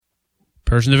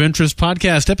Person of Interest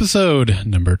podcast episode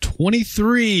number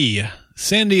 23,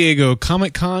 San Diego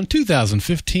Comic-Con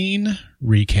 2015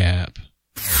 recap.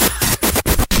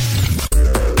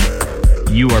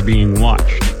 You are being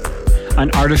watched. An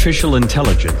artificial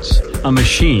intelligence, a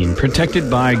machine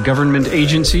protected by government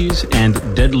agencies and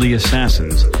deadly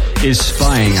assassins, is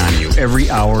spying on you every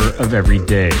hour of every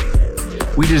day.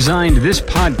 We designed this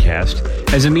podcast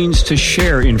as a means to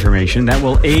share information that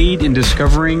will aid in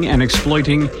discovering and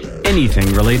exploiting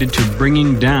anything related to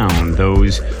bringing down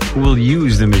those who will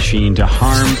use the machine to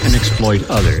harm and exploit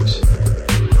others.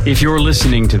 If you're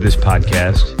listening to this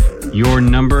podcast, your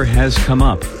number has come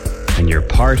up, and you're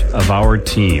part of our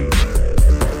team.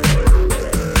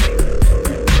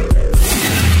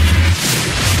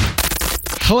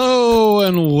 Hello,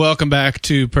 and welcome back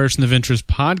to Person of Interest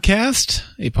podcast,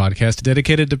 a podcast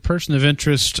dedicated to Person of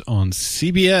Interest on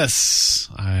CBS.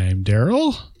 I'm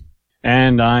Daryl.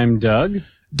 And I'm Doug.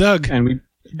 And we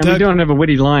don't have a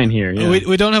witty line here. Yeah.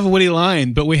 We don't have a witty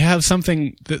line, but we have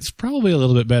something that's probably a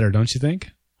little bit better, don't you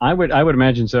think? I would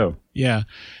imagine so. Yeah.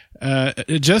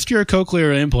 Adjust your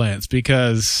cochlear implants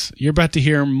because you're about to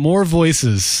hear more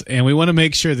voices, and we want to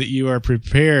make sure that you are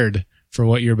prepared for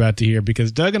what you're about to hear,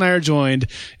 because Doug and I are joined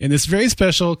in this very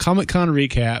special Comic-Con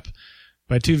recap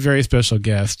by two very special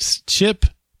guests, Chip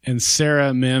and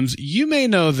Sarah Mims. You may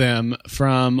know them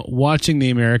from watching the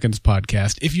Americans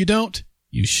podcast. If you don't,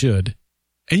 you should.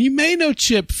 And you may know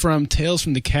Chip from Tales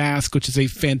from the Cask, which is a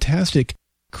fantastic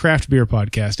craft beer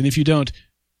podcast. And if you don't,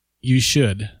 you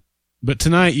should. But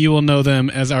tonight you will know them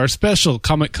as our special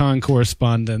Comic-Con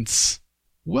correspondents.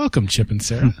 Welcome, Chip and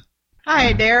Sarah.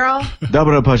 Hi, Daryl.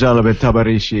 Dobro požalobit,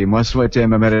 tavarishi.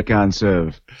 Moswetem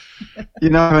Amerikancev. You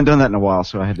know, I haven't done that in a while,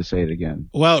 so I had to say it again.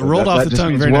 Well, it rolled off the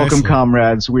tongue very welcome, nicely.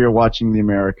 comrades. We are watching the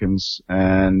Americans,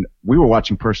 and we were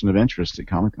watching Person of Interest at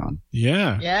Comic-Con.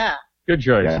 Yeah. Good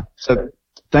choice. Yeah. So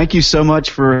thank you so much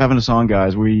for having us on,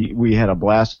 guys. We had a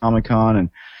blast at Comic-Con,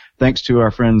 and thanks to our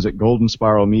friends at Golden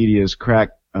Spiral Media's Crack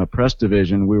press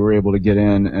division, we were able to get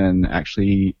in and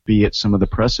actually be at some of the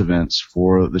press events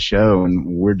for the show, and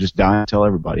we're just dying to tell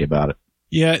everybody about it.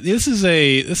 Yeah, this is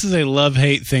a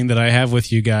love-hate thing that I have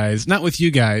with you guys. Not with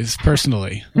you guys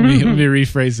personally. Let me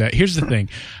rephrase that. Here's the thing.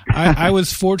 I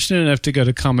was fortunate enough to go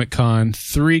to Comic-Con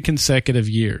 3 consecutive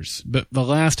years, but the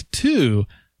last 2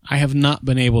 I have not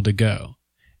been able to go.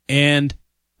 And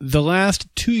the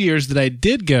last 2 years that I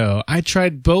did go, I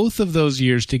tried both of those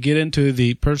years to get into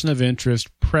the Person of Interest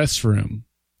press room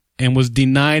and was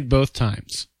denied both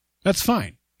times. That's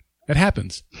fine. That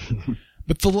happens.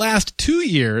 But the last 2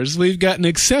 years, we've gotten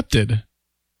accepted.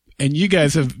 And you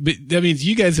guys have, that means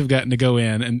you guys have gotten to go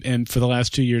in and for the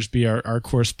last 2 years be our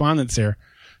correspondents there.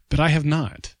 But I have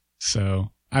not.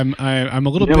 So I'm a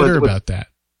little bitter about that.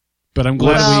 But I'm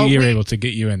glad we were able to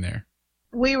get you in there.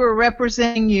 We were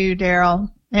representing you,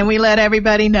 Daryl, and we let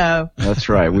everybody know. That's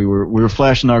right. We were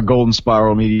flashing our Golden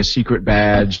Spiral Media secret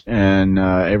badge, and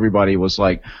everybody was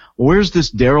like, "Where's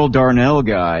this Daryl Darnell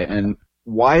guy? And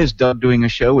why is Doug doing a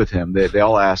show with him?" They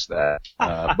all asked that,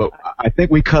 but I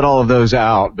think we cut all of those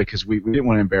out because we didn't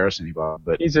want to embarrass anybody.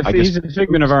 But he's a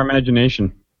figment of our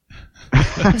imagination.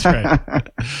 That's right.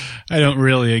 I don't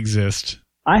really exist.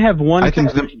 I have one.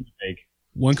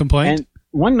 One complaint?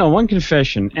 One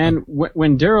confession. And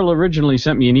when Daryl originally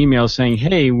sent me an email saying,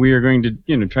 "Hey, we are going to,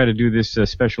 try to do this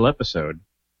special episode,"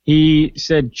 he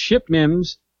said Chip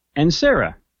Mims and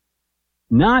Sarah,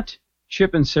 not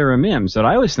Chip and Sarah Mims. That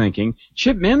I was thinking,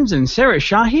 Chip Mims and Sarah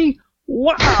Shahi?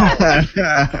 Wow!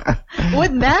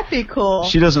 Wouldn't that be cool?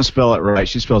 She doesn't spell it right.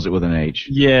 She spells it with an H.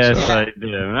 Yes, I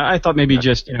do. I thought maybe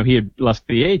just, he had left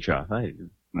the H off.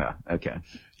 No, okay.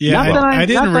 Yeah, I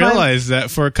didn't realize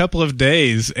that for a couple of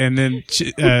days, and then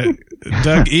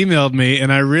Doug emailed me,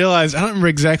 and I realized, I don't remember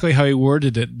exactly how he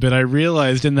worded it, but I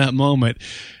realized in that moment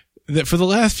that for the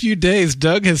last few days,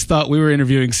 Doug has thought we were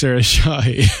interviewing Sarah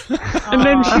Shahi. And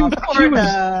then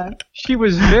she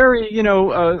was very, you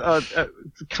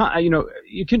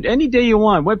can, any day you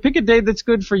want. Pick a day that's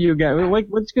good for you, guys.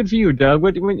 What's good for you, Doug?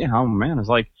 Oh man, it's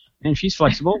like, man, she's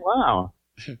flexible.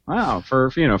 Wow, for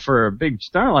a big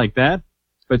star like that.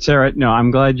 But Sarah, no,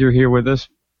 I'm glad you're here with us.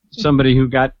 Somebody who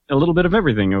got a little bit of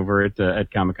everything over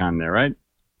at Comic-Con there, right?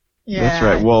 Yeah, that's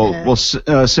right. Well,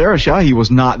 Sarah Shahi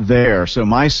was not there, so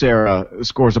my Sarah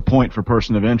scores a point for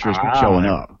Person of Interest for showing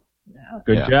up.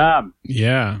 Good job.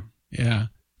 Yeah.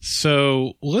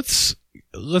 So let's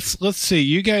see.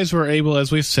 You guys were able,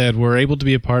 as we've said, to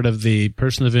be a part of the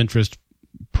Person of Interest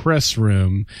press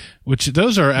room, which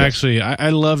those are actually,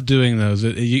 I love doing those.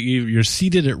 You're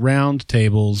seated at round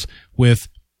tables with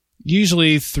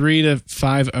usually 3 to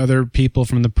 5 other people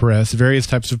from the press, various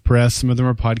types of press. Some of them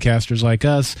are podcasters like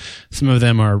us. Some of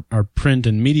them are print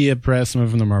and media press. Some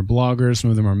of them are bloggers. Some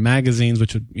of them are magazines,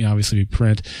 which would obviously be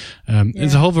print.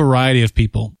 There's a whole variety of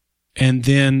people. And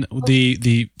then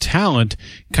the talent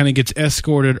kind of gets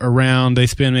escorted around. They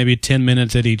spend maybe 10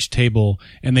 minutes at each table,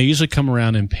 and they usually come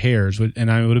around in pairs.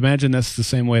 And I would imagine that's the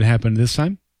same way it happened this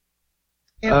time.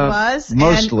 It was.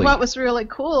 Mostly. And what was really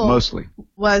cool Mostly.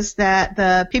 was that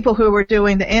the people who were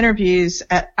doing the interviews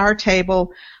at our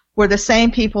table were the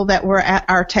same people that were at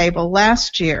our table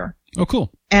last year. Oh,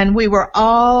 cool. And we were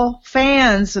all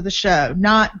fans of the show,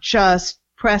 not just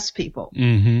press people.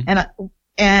 Mm-hmm.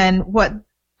 And what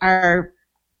our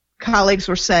colleagues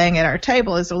were saying at our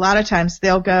table is a lot of times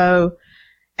they'll go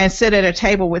and sit at a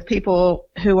table with people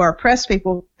who are press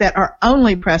people that are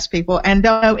only press people and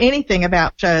don't know anything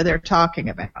about the show they're talking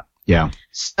about. Yeah.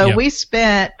 So we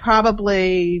spent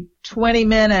probably 20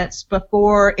 minutes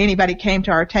before anybody came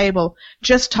to our table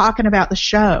just talking about the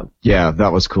show. Yeah,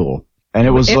 that was cool. And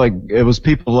it was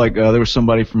people like, there was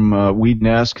somebody from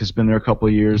Whedon-esque has been there a couple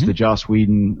of years, the Joss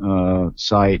Whedon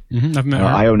site. Mm-hmm. I've met her.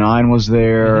 IO9 was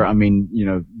there. I mean,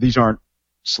 these aren't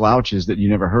slouches that you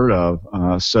never heard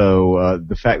of. So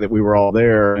the fact that we were all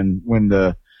there, and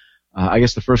when I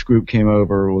guess the first group came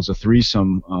over was a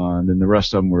threesome, and then the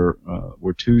rest of them were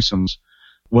twosomes.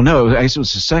 Well, no, I guess it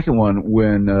was the second one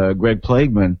when Greg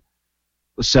Plagueman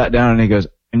sat down and he goes,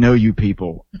 "I know you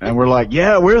people." And we're like,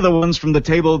 "Yeah, we're the ones from the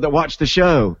table that watch the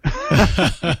show."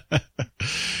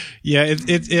 Yeah,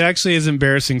 it actually is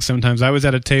embarrassing sometimes. I was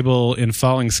at a table in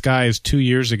Falling Skies 2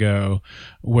 years ago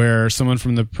where someone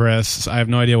from the press, I have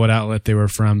no idea what outlet they were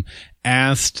from,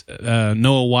 asked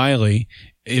Noah Wyle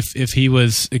if he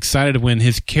was excited when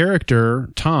his character,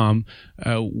 Tom,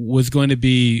 was going to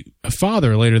be a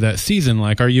father later that season.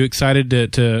 Like, are you excited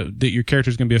that your character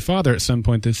is going to be a father at some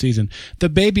point this season? The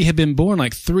baby had been born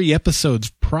like 3 episodes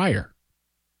prior.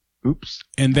 Oops.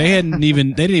 And they didn't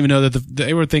even know that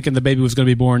they were thinking the baby was going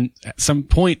to be born at some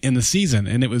point in the season.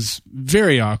 And it was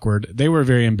very awkward. They were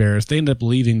very embarrassed. They ended up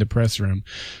leaving the press room.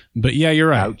 But yeah, you're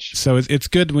right. Ouch. So it's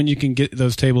good when you can get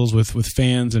those tables with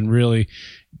fans and really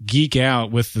geek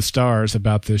out with the stars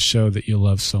about this show that you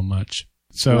love so much.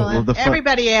 So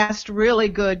everybody asked really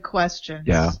good questions.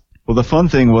 Yeah. Well, the fun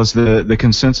thing was the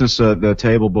consensus at the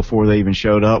table before they even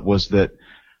showed up was that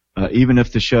even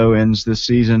if the show ends this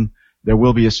season, there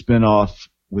will be a spinoff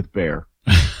with Bear.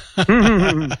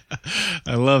 I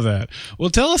love that. Well,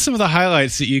 tell us some of the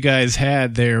highlights that you guys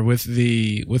had there with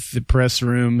the press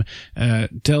room.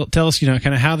 Tell us,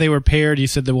 kind of how they were paired. You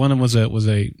said the one was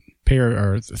a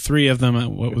pair, or 3 of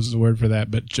them. What was the word for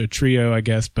that? But a trio, I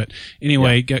guess. But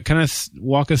anyway, kind of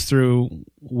walk us through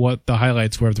what the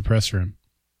highlights were of the press room.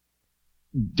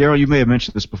 Daryl, you may have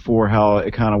mentioned this before, how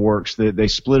it kind of works. They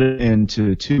split it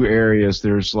into 2 areas.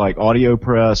 There's like audio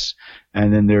press,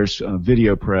 and then there's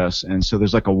video press. And so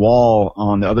there's like a wall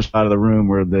on the other side of the room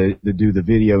where they do the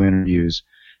video interviews.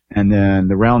 And then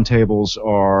the round tables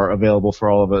are available for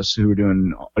all of us who are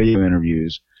doing audio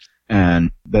interviews.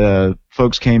 And the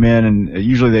folks came in, and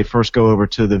usually they first go over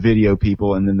to the video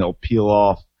people, and then they'll peel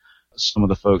off some of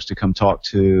the folks to come talk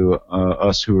to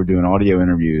us who are doing audio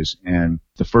interviews. And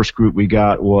the first group we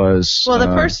got was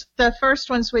the first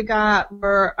ones we got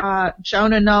were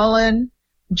Jonah Nolan,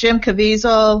 Jim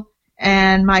Caviezel,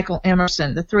 and Michael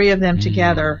Emerson, the 3 of them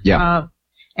together. Yeah.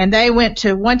 And they went to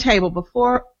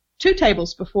 2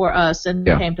 tables before us, and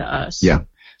they came to us. Yeah.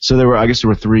 So there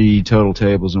were 3 total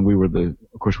tables, and we were the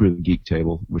geek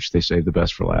table, which they saved the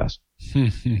best for last.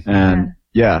 And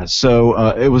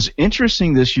so it was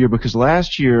interesting this year because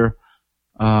last year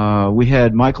we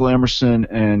had Michael Emerson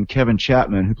and Kevin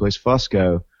Chapman, who plays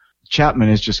Fusco. Chapman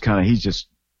is he's just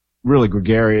really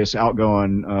gregarious,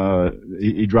 outgoing.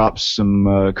 He drops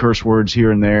some curse words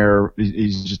here and there.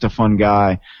 He's just a fun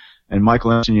guy. And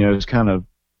Michael Emerson, is kind of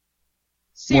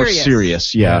more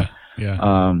serious. Yeah.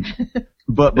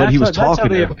 But he was talking. That's how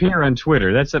they appear on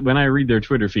Twitter. That's when I read their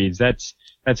Twitter feeds. That's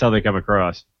how they come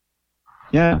across.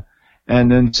 Yeah. And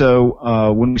then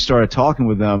so when we started talking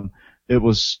with them, it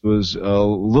was a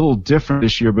little different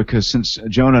this year because since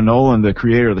Jonah Nolan, the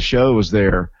creator of the show, was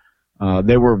there,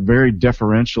 they were very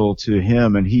deferential to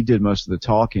him, and he did most of the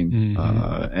talking.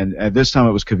 Mm-hmm. And at this time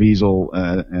it was Caviezel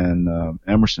and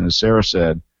Emerson, as Sarah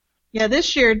said. Yeah,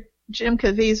 this year Jim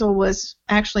Caviezel was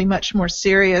actually much more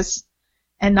serious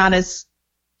and not as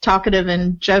talkative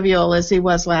and jovial as he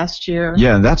was last year.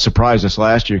 Yeah, and that surprised us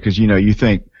last year because, you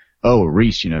think, oh,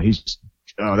 Reese,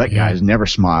 that guy's never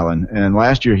smiling. And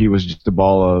last year he was just a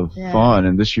ball of fun,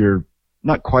 and this year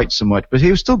not quite so much, but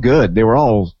he was still good. They were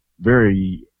all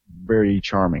very, very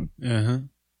charming. Uh-huh.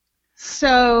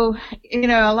 So,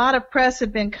 a lot of press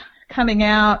have been coming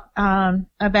out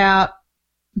about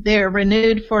they're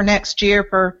renewed for next year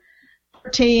for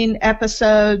 13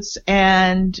 episodes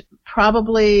and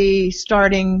probably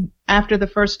starting after the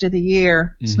first of the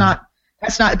year. Mm-hmm.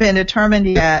 That's not been determined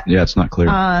yet. Yeah, it's not clear.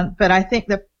 But I think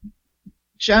that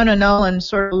Jonah Nolan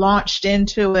sort of launched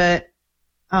into it,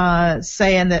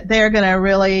 saying that they're going to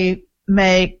really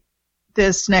make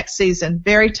this next season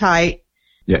very tight.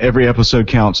 Yeah, every episode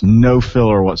counts, no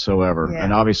filler whatsoever. Yeah.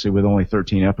 And obviously with only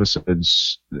 13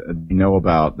 episodes you know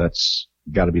about, that's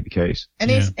got to be the case.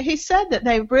 And he said that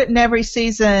they've written every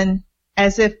season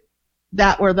as if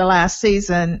that were the last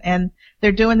season, and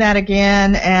they're doing that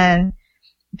again, and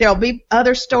there'll be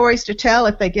other stories to tell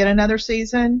if they get another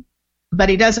season, but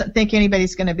he doesn't think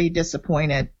anybody's going to be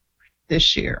disappointed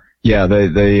this year. Yeah,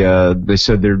 they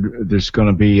said there's going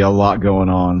to be a lot going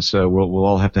on, so we'll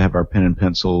all have to have our pen and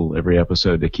pencil every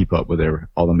episode to keep up with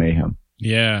all the mayhem.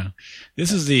 Yeah.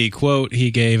 This is the quote he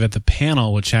gave at the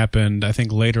panel, which happened, I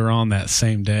think, later on that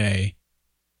same day.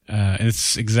 And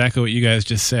it's exactly what you guys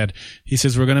just said. He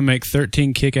says, we're going to make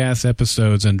 13 kick-ass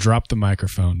episodes and drop the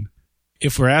microphone.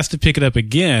 If we're asked to pick it up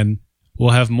again,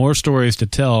 we'll have more stories to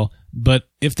tell. But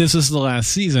if this is the last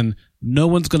season, no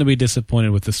one's going to be disappointed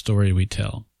with the story we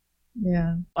tell.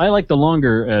 Yeah. I like the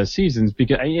longer seasons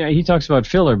because he talks about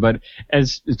filler, but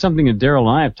as it's something that Daryl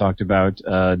and I have talked about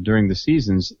during the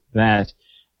seasons, that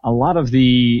a lot of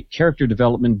the character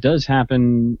development does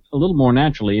happen a little more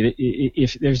naturally.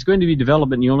 If there's going to be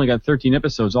development and you only got 13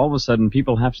 episodes, all of a sudden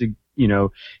people have to,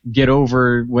 get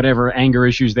over whatever anger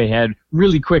issues they had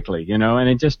really quickly, and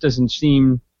it just doesn't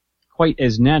seem quite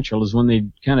as natural as when they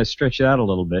kind of stretch it out a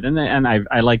little bit. And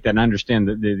I like that and understand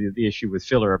the issue with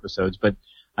filler episodes, but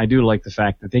I do like the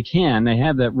fact that they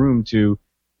have that room to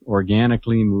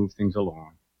organically move things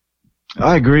along.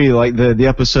 I agree. Like the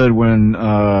episode when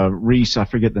Reese, I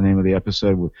forget the name of the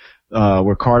episode,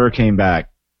 where Carter came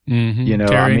back. Mm-hmm.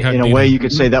 In a way you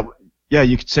could say that. Yeah,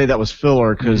 you could say that was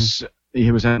filler because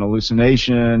he was having an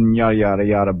hallucination, yada yada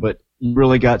yada. But you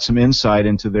really got some insight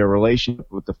into their relationship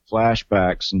with the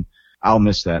flashbacks, and I'll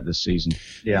miss that this season.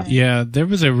 Yeah. Yeah, there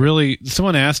was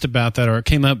someone asked about that, or it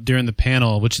came up during the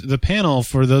panel, which the panel,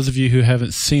 for those of you who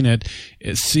haven't seen it,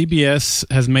 CBS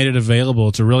has made it available.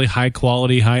 It's a really high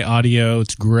quality, high audio.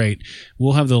 It's great.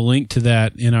 We'll have the link to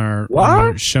that in our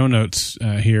show notes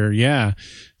here. Yeah.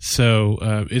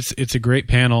 So it's a great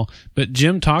panel. But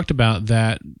Jim talked about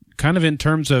that kind of in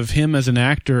terms of him as an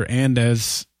actor and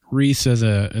as Reese as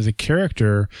a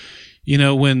character.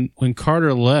 When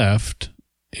Carter left,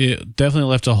 it definitely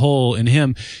left a hole in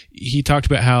him. He talked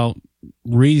about how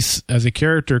Reese as a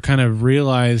character kind of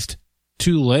realized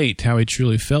too late how he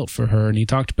truly felt for her. And he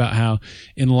talked about how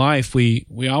in life we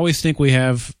always think we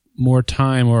have more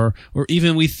time, or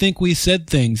even we think we said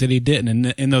things that he didn't. And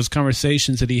in those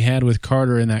conversations that he had with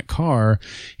Carter in that car,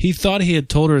 he thought he had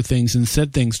told her things and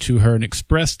said things to her and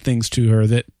expressed things to her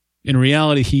that in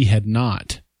reality he had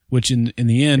not, which in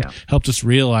the end helped us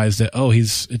realize that,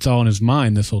 it's all in his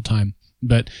mind this whole time.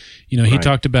 But, he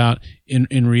talked about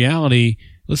in reality,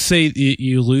 let's say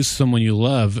you lose someone you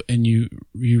love and you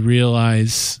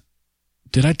realize,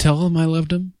 did I tell them I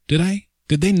loved them? Did I?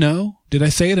 Did they know? Did I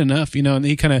say it enough? And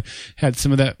he kind of had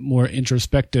some of that more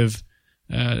introspective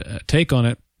take on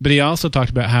it. But he also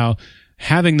talked about how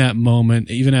having that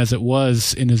moment, even as it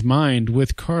was in his mind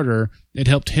with Carter, it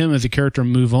helped him as a character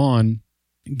move on,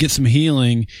 get some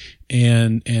healing,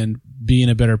 and be in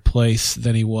a better place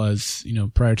than he was,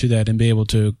 prior to that, and be able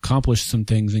to accomplish some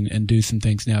things and do some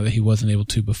things now that he wasn't able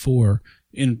to before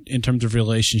in terms of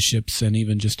relationships and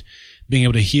even just being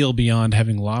able to heal beyond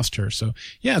having lost her. So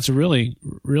yeah, it's a really,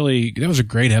 really, that was a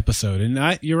great episode.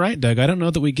 And you're right, Doug. I don't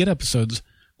know that we get episodes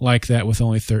like that with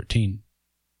only 13.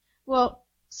 Well,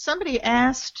 somebody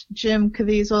asked Jim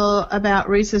Caviezel about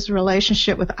Reese's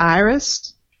relationship with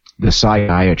Iris, the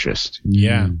psychiatrist.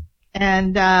 Yeah.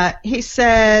 And he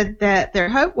said that their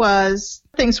hope was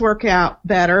things work out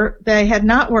better. They had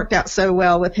not worked out so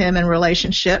well with him in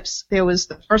relationships. There was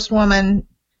the first woman,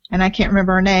 and I can't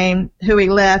remember her name, who he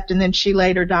left, and then she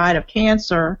later died of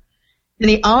cancer. And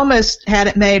he almost had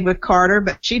it made with Carter,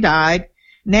 but she died.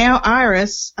 Now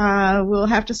Iris, we'll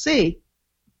have to see.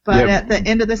 But at the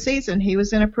end of the season, he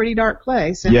was in a pretty dark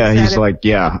place. And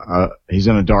he's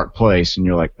in a dark place, and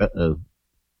you're like, uh-oh,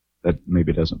 that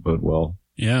maybe doesn't bode well.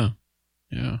 Yeah.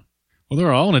 Yeah. Well,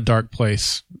 they're all in a dark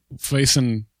place,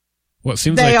 facing what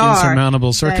seems like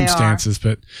insurmountable circumstances.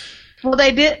 But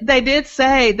they did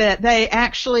say that they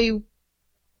actually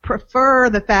prefer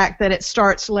the fact that it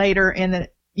starts later in the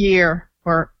year,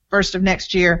 or 1st of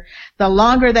next year. The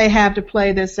longer they have to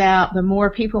play this out, the more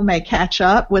people may catch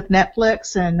up with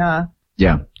Netflix and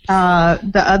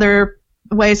the other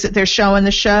ways that they're showing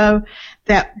the show,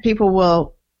 that people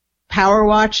will power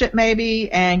watch it maybe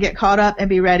and get caught up and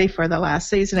be ready for the last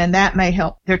season, and that may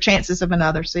help their chances of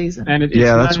another season. And it's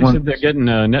nice that they're getting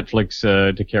Netflix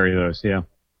to carry those.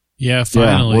 Yeah,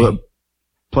 finally. Yeah, well,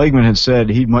 Plagueman had said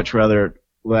he'd much rather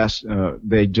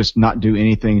they just not do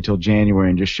anything until January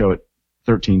and just show it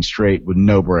 13 straight with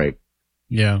no break.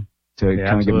 Yeah. To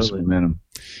kind of give us some momentum.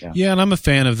 Yeah, and I'm a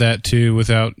fan of that too,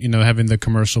 without having the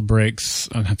commercial breaks.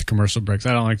 Not the commercial breaks.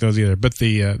 I don't like those either. But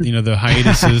the the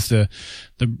hiatuses, the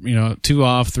 2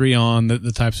 off, 3 on,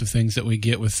 the types of things that we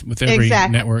get with every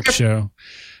network show.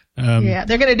 They're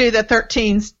going to do the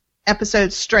 13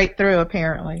 episodes straight through,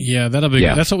 apparently. Yeah, that'll be.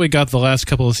 Yeah. That's what we got the last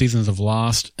couple of seasons of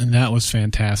Lost, and that was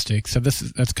fantastic. So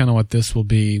that's kind of what this will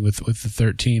be with the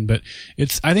 13. But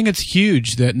I think it's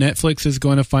huge that Netflix is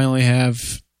going to finally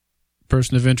have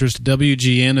Person of Interest.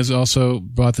 WGN has also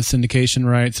bought the syndication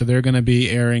rights, so they're going to be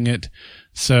airing it.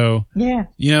 So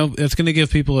it's going to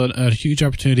give people a huge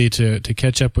opportunity to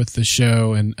catch up with the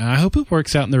show, and I hope it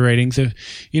works out in the ratings.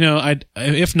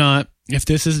 If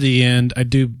this is the end, I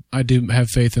do have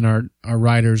faith in our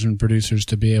writers and producers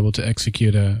to be able to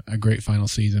execute a great final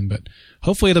season. But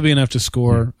hopefully it'll be enough to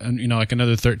score, like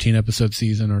another 13 episode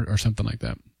season or something like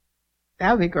that.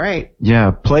 That would be great.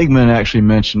 Yeah, Plagueman actually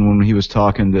mentioned when he was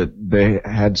talking that they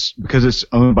had, because it's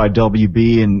owned by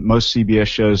WB and most CBS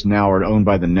shows now are owned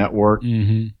by the network.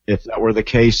 Mm-hmm. If that were the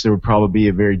case, there would probably be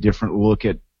a very different look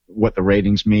at what the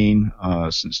ratings mean,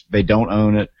 since they don't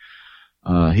own it.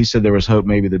 He said there was hope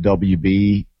maybe the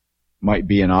WB might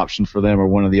be an option for them or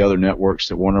one of the other networks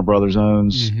that Warner Brothers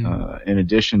owns, in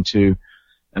addition to,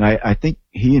 and I think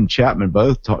he and Chapman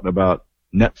both talked about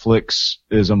Netflix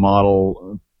is a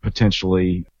model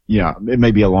potentially. Yeah, it may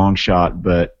be a long shot,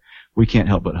 but we can't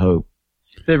help but hope.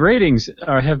 The ratings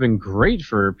have been great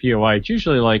for POI. It's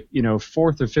usually like, 4th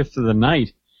or 5th of the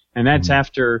night, and that's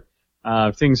after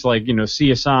things like,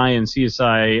 CSI and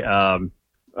CSI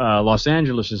Los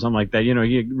Angeles or something like that.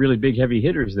 You get really big heavy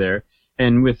hitters there.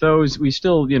 And with those, we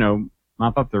still,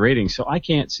 mop up the ratings. So I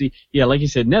can't see. Yeah, like you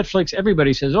said, Netflix,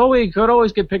 everybody says, we could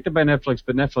always get picked up by Netflix,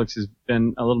 but Netflix has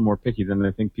been a little more picky than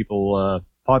I think people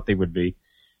thought they would be.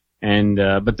 And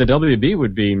but the WB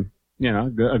would be, a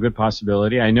good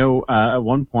possibility. I know at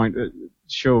one point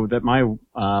show that my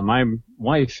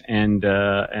wife and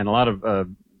a lot of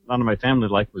my family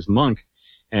liked was Monk.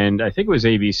 And I think it was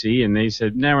ABC, and they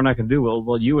said, "No, we're not going to do well."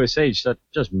 Well, USA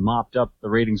just mopped up the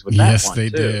ratings with that one. Yes, they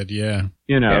did. Yeah.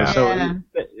 So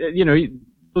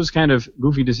those kind of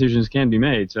goofy decisions can be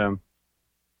made. So.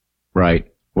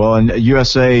 Right. Well, and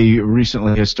USA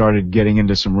recently has started getting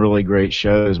into some really great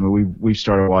shows. I mean, we've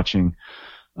started watching.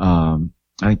 I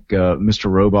think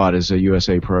Mr. Robot is a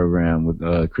USA program with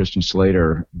Christian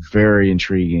Slater. Very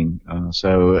intriguing.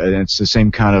 So and it's the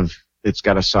same kind of. It's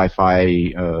got a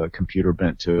sci-fi computer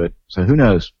bent to it. So who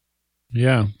knows?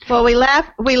 Yeah. Well, we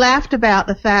laughed about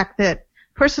the fact that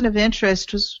Person of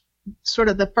Interest was sort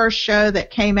of the first show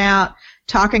that came out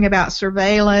talking about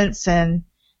surveillance and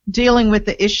dealing with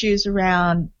the issues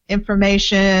around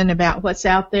information about what's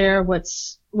out there,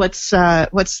 what's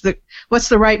the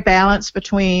right balance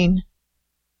between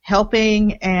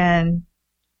helping and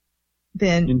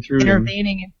then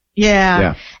intervening.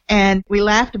 Yeah. And we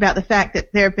laughed about the fact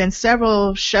that there have been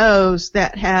several shows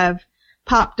that have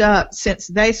popped up since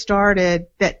they started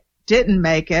that didn't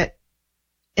make it.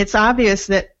 It's obvious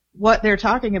that what they're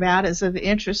talking about is of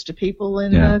interest to people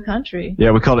in the country.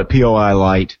 Yeah, we called it POI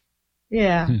Light.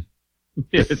 Yeah.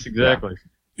 Yes, exactly.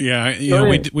 Yeah,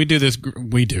 we do this.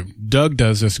 We do. Doug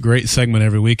does this great segment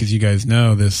every week, as you guys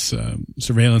know, this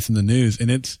surveillance in the news,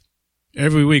 and it's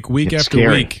every week, week it's after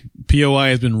scary. week. POI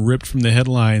has been ripped from the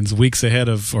headlines weeks ahead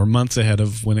of or months ahead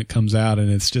of when it comes out, and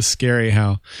it's just scary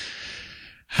how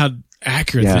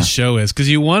accurate this show is. Because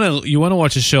you want to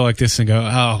watch a show like this and go,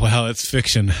 oh well, it's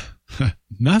fiction.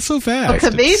 Not so fast.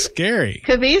 Well, it's scary.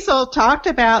 Caviezel talked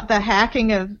about the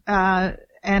hacking of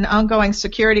and ongoing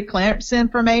security clearance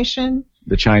information.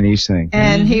 The Chinese thing.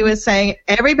 And he was saying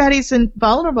everybody's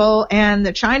vulnerable, and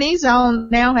the Chinese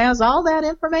now has all that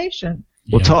information.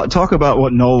 Well, talk about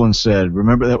what Nolan said.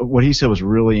 Remember that what he said was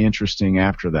really interesting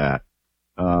after that,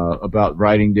 about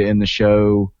writing to end the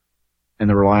show and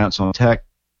the reliance on tech.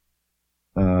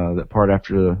 That part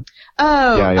after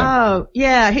the.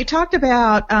 Yeah. He talked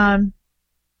about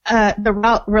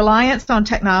the reliance on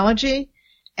technology,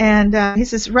 and he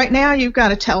says right now you've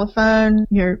got a telephone,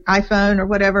 your iPhone or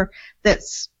whatever,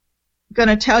 that's going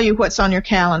to tell you what's on your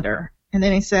calendar. And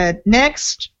then he said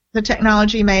next, the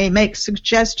technology may make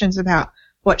suggestions about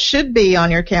what should be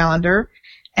on your calendar,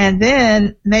 and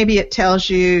then maybe it tells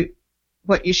you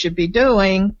what you should be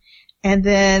doing, and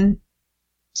then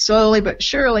slowly but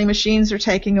surely machines are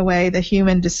taking away the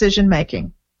human decision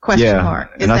making. Question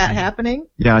mark. Is that happening?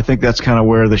 Yeah, I think that's kind of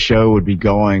where the show would be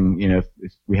going, if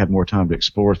we had more time to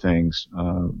explore things.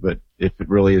 But if it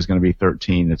really is going to be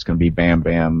 13, it's going to be Bam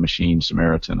Bam Machine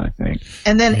Samaritan, I think.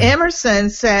 And then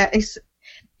Emerson said,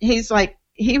 he's like,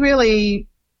 he really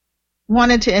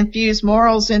wanted to infuse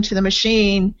morals into the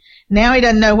machine. Now he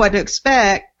doesn't know what to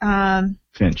expect.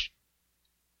 Finch.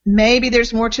 Maybe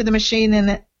there's more to the machine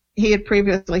than he had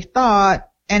previously thought.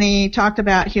 And he talked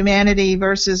about humanity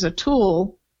versus a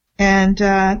tool. And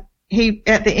he,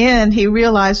 at the end, he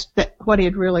realized that what he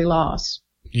had really lost.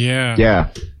 Yeah.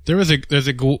 There's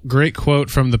a great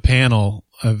quote from the panel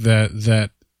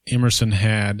that Emerson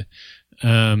had.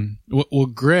 Well,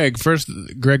 Greg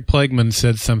Plegman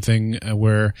said something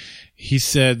where he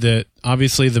said that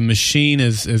obviously the machine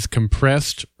is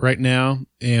compressed right now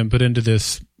and put into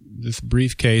this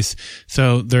briefcase,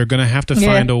 so they're going to have to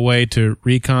find a way to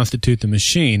reconstitute the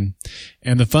machine.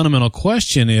 And the fundamental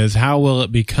question is, how will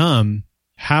it become?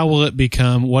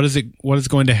 What is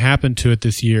going to happen to it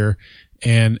this year?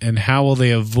 And how will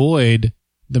they avoid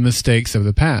the mistakes of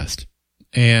the past?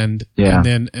 And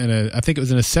then I think it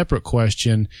was in a separate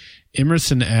question,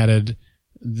 Emerson added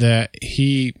that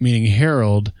he, meaning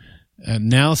Harold,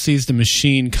 now sees the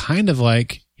machine kind of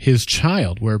like his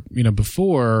child, where,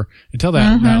 before, until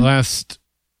that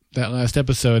last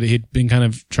episode, he'd been kind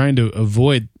of trying to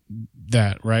avoid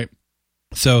that, right?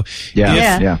 So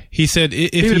he said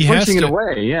if he has to, it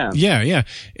away,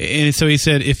 and so he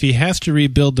said if he has to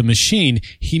rebuild the machine,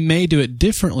 he may do it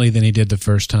differently than he did the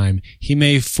first time. He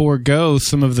may forego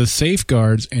some of the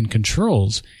safeguards and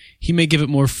controls. He may give it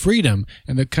more freedom,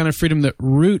 and the kind of freedom that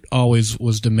Root always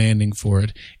was demanding for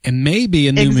it. And maybe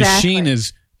a new machine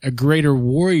is a greater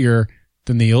warrior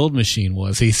than the old machine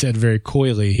was. He said very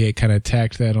coyly. He had kind of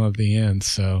tacked that on at the end.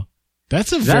 So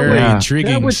that's a very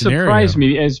intriguing That would scenario. surprise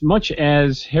me as much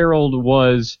as Harold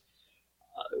was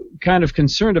kind of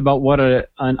concerned about what an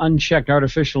unchecked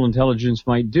artificial intelligence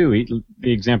might do.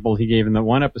 The example he gave in the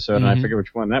one episode, and I forget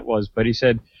which one that was, but he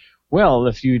said, well,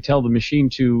 if you tell the machine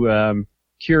to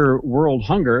cure world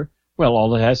hunger, well,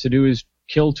 all it has to do is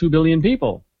kill 2 billion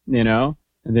people, and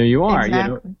there you are.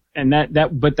 Exactly. And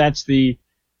but that's the,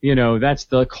 that's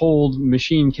the cold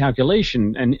machine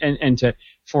calculation, and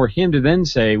for him to then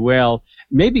say, well,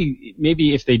 maybe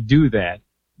if they do that,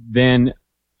 then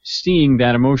seeing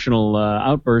that emotional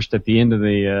outburst at the end of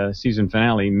the season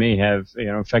finale may have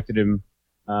affected him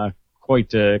quite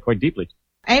deeply.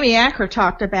 Amy Acker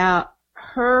talked about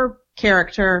her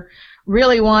character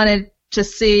really wanted to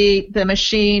see the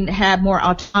machine have more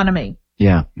autonomy.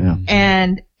 Yeah.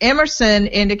 And Emerson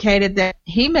indicated that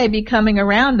he may be coming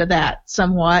around to that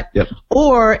somewhat,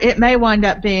 or it may wind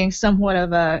up being somewhat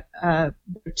of a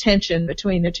tension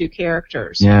between the two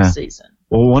characters in the season.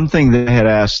 Well, one thing they had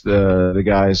asked the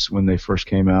guys when they first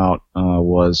came out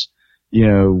was,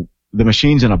 the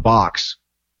machine's in a box,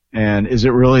 and is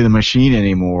it really the machine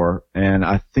anymore? And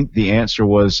I think the answer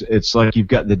was, it's like you've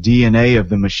got the DNA of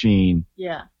the machine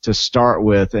to start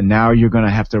with, and now you're going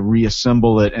to have to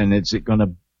reassemble it, and is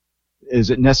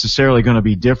it necessarily going to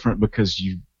be different because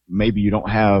maybe you don't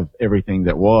have everything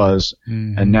that was,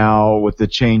 and now with the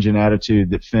change in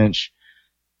attitude that Finch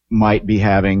might be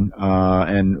having,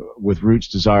 and with Root's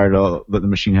desire to let the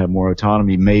machine have more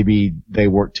autonomy, maybe they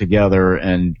work together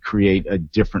and create a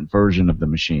different version of the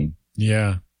machine.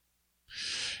 Yeah.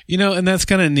 And that's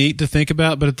kind of neat to think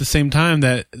about, but at the same time,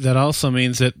 that also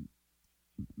means that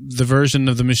the version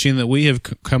of the machine that we have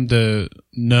come to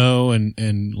know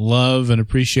and love and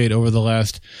appreciate over the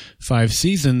last 5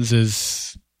 seasons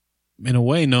is, in a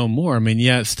way, no more. I mean,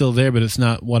 it's still there, but it's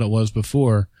not what it was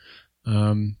before.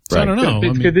 So I don't know.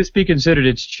 Could this be considered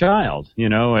its child?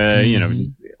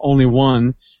 Only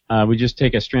one. We just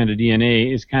take a strand of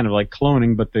DNA. It's kind of like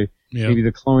cloning, but maybe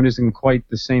the clone isn't quite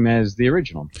the same as the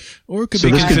original. Or it could so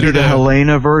be this could be the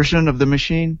Helena version of the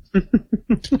machine?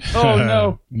 Oh,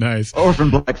 no. Nice. Orphan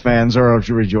Black fans are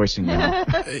rejoicing now.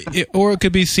 Or it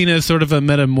could be seen as sort of a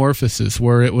metamorphosis,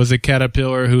 where it was a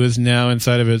caterpillar who is now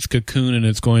inside of its cocoon, and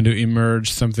it's going to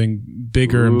emerge something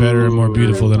bigger and better and more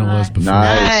beautiful than it was before.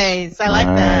 Nice. I like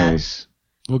that.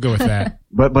 We'll go with that.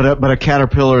 But a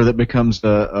caterpillar that becomes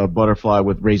a butterfly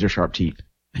with razor sharp teeth.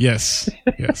 Yes.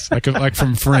 Like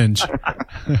from Fringe.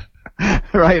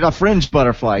 Right, a fringe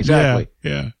butterfly, exactly.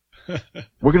 Yeah.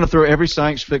 We're going to throw every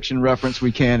science fiction reference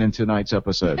we can in tonight's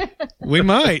episode. We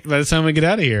might by the time we get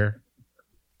out of here.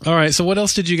 All right, so what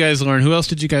else did you guys learn? Who else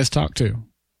did you guys talk to?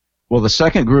 Well, the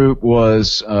second group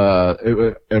was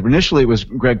initially it was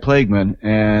Greg Plagueman,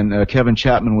 and Kevin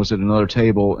Chapman was at another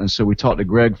table, and so we talked to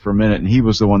Greg for a minute, and he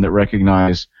was the one that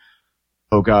recognized,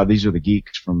 oh God, these are the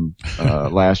geeks from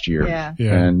last year. Yeah.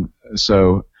 And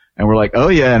so, and we're like, oh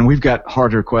yeah, and we've got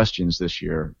harder questions this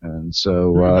year, and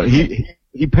so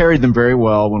he parried them very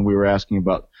well when we were asking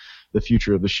about the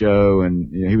future of the show,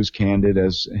 and he was candid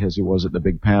as he was at the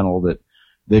big panel that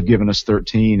they've given us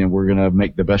 13, and we're going to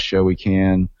make the best show we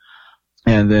can.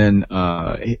 And then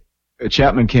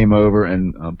Chapman came over,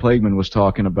 and Plagueman was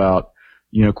talking about,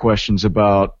 questions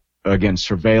about, again,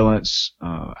 surveillance,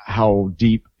 how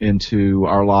deep into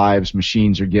our lives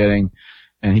machines are getting.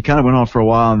 And he kind of went on for a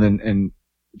while, and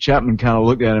Chapman kind of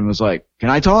looked at him and was like, "Can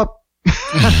I talk?"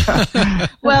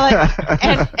 Well,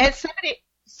 and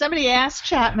somebody asked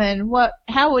Chapman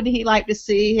how would he like to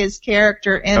see his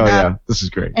character end up. Yeah, this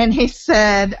is great. And he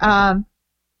said,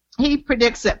 he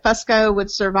predicts that Fusco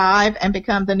would survive and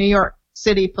become the New York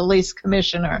City Police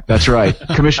Commissioner. That's right.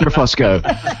 Commissioner Fusco.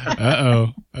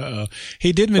 Uh-oh.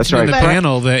 He did mention in the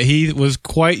panel that he was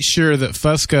quite sure that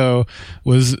Fusco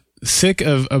was sick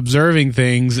of observing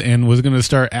things and was going to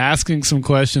start asking some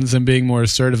questions and being more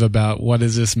assertive about what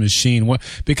is this machine?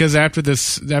 Because after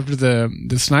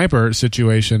the sniper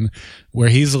situation where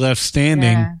he's left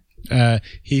standing,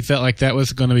 he felt like that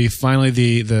was going to be finally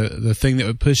the thing that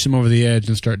would push him over the edge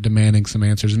and start demanding some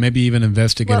answers and maybe even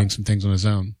investigating some things on his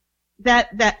own.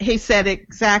 That he said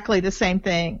exactly the same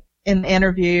thing in the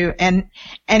interview, and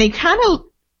he kind of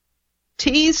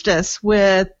teased us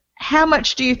with, how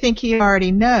much do you think he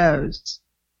already knows?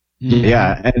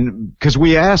 Yeah, and because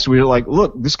we were like,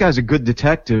 look, this guy's a good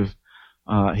detective.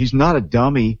 He's not a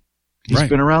dummy. He's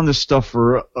been around this stuff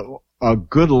for a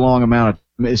good long amount of time.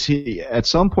 At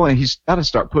some point, he's got to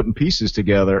start putting pieces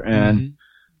together, and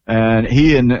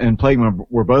he and Plagueman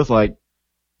were both like,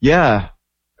 yeah,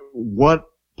 what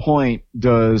point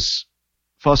does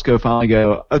Fusco finally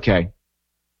go, okay,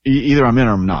 either I'm in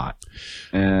or I'm not?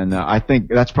 And I think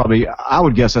that's I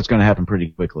would guess that's going to happen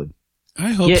pretty quickly. I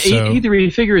hope so. Either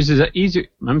he figures it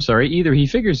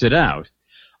out,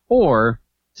 or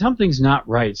something's not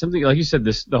right. Something, like you said,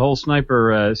 the whole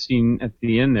sniper scene at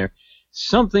the end there,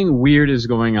 something weird is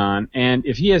going on, and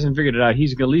if he hasn't figured it out,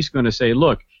 he's at least going to say,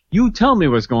 look, you tell me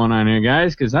what's going on here,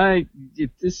 guys, because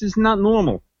this is not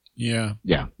normal. Yeah.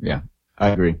 Yeah, I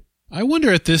agree. I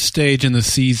wonder at this stage in the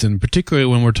season, particularly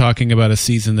when we're talking about a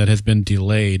season that has been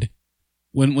delayed,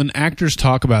 when actors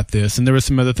talk about this, and there were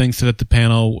some other things said at the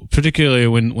panel, particularly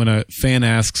when a fan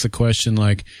asks a question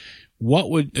like,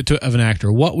 of an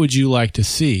actor, what would you like to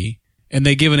see? And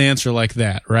they give an answer like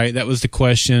that, right? That was the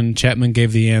question. Chapman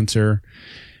gave the answer.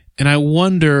 And I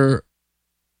wonder,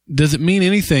 does it mean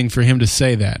anything for him to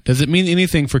say that? Does it mean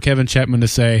anything for Kevin Chapman to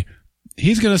say,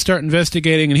 he's going to start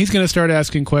investigating and he's going to start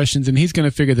asking questions and he's going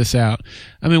to figure this out?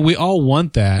 I mean, we all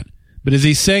want that. But is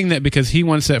he saying that because he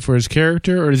wants that for his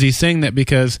character, or is he saying that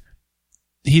because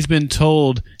he's been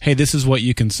told, hey, this is what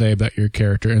you can say about your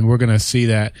character, and we're going to see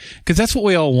that? Because that's what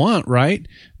we all want, right?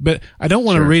 But I don't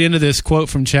want to read into this quote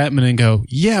from Chapman and go,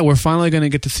 yeah, we're finally going to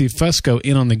get to see Fusco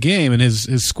in on the game, and his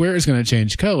square is going to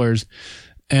change colors,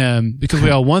 because we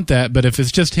all want that. But if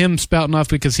it's just him spouting off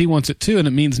because he wants it too, and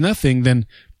it means nothing, then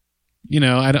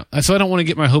I don't want to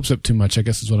get my hopes up too much, I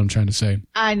guess is what I'm trying to say.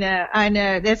 I know.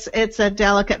 It's a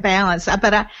delicate balance.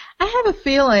 But I have a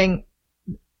feeling,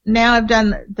 now I've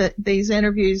done these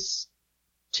interviews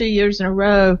 2 years in a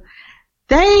row,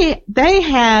 they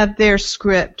have their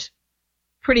script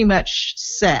pretty much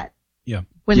set. Yeah.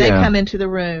 When they come into the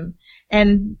room.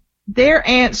 And they're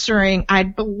answering, I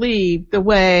believe, the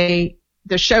way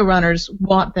the showrunners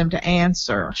want them to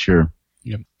answer. Sure.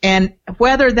 Yep. And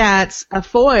whether that's a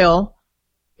foil,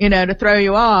 to throw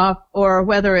you off, or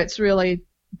whether it's really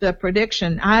the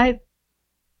prediction, I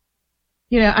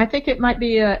think it might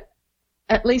be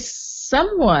at least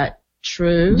somewhat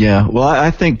true. Yeah, well,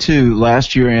 I think too,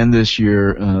 last year and this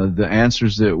year, the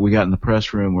answers that we got in the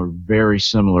press room were very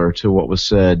similar to what was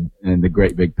said in the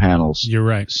great big panels. You're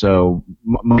right. So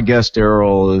my guess,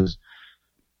 Daryl, is,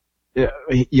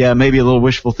 maybe a little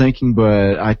wishful thinking,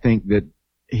 but I think that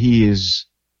he is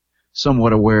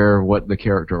somewhat aware of what the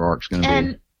character arc's going to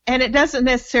be. And it doesn't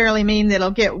necessarily mean that he'll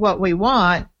get what we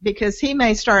want, because he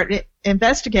may start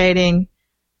investigating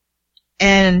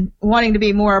and wanting to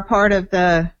be more a part of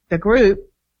the group,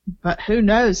 but who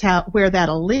knows where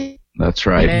that'll lead. That's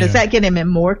right. Does that get him in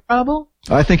more trouble?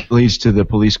 I think it leads to the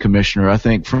police commissioner. I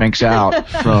think Frank's out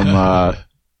from,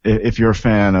 if you're a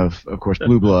fan of course,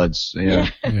 Blue Bloods,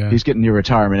 he's getting near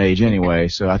retirement age anyway,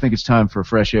 so I think it's time for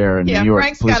fresh air in New York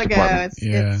Frank's Police gotta Department.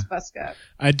 It's Fusco.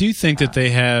 I do think that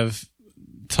they have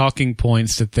talking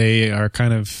points that they are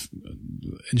kind of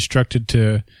instructed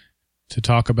to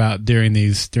talk about during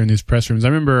these press rooms. I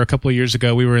remember a couple of years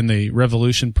ago we were in the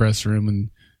Revolution press room and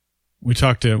we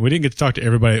didn't get to talk to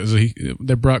everybody.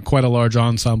 They brought quite a large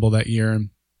ensemble that year,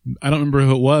 and I don't remember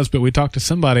who it was, but we talked to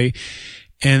somebody,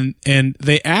 and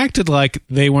they acted like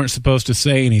they weren't supposed to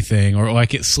say anything, or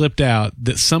like it slipped out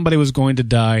that somebody was going to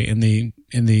die in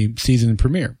the season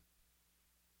premiere.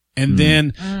 And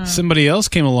then somebody else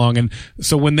came along, and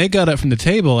so when they got up from the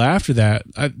table after that,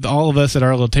 all of us at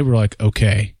our little table were like,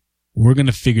 okay, we're going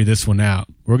to figure this one out.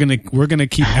 We're going to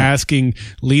keep asking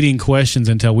leading questions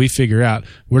until we figure out.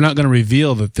 We're not going to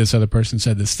reveal that this other person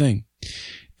said this thing.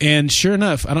 And sure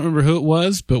enough, I don't remember who it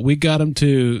was, but we got him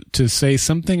to say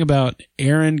something about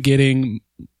Aaron getting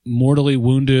mortally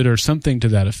wounded or something to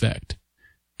that effect.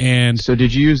 And so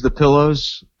did you use the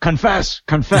pillows? Confess.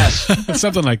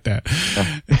 Something like that.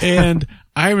 And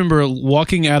I remember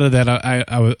walking out of that.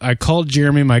 I called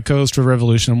Jeremy, my co-host for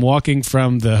Revolution. I'm walking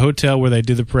from the hotel where they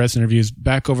do the press interviews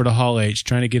back over to Hall H,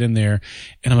 trying to get in there.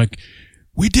 And I'm like,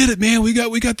 we did it, man. We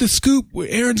got the scoop.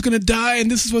 Aaron's going to die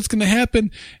and this is what's going to happen.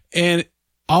 And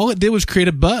all it did was create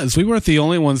a buzz. We weren't the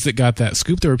only ones that got that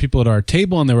scoop. There were people at our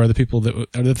table, and there were other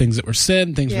things that were said,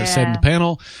 and things were said in the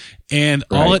panel. And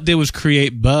all it did was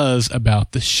create buzz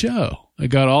about the show. It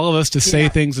got all of us to say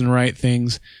things and write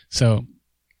things. So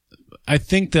I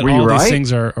think that all these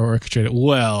things are orchestrated.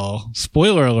 Well,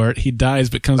 spoiler alert, he dies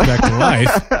but comes back to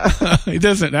life. He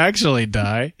doesn't actually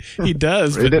die. He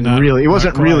does, but he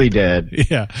wasn't really dead.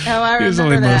 Yeah. Oh, I remember he was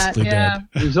only that. mostly dead.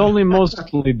 He was only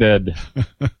mostly dead.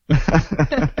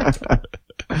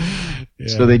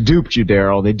 So they duped you,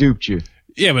 Daryl. They duped you.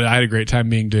 Yeah, but I had a great time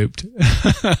being duped.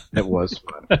 It was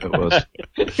fun. It was.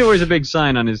 He wears a big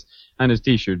sign on his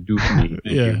T-shirt, "Dupe me."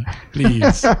 Yeah,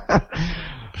 please.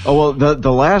 Oh, well,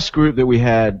 the last group that we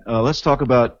had, let's talk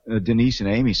about Denise and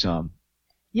Amy some.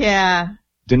 Yeah.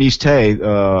 Denise Tay,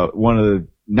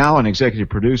 now an executive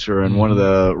producer and one of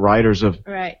the writers of,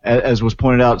 as was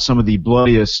pointed out, some of the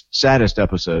bloodiest, saddest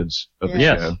episodes of the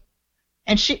show.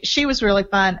 And she was really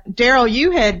fun. Daryl,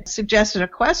 you had suggested a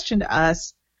question to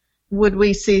us. Would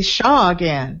we see Shaw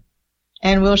again?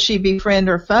 And will she be friend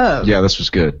or foe? Yeah, this was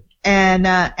good. And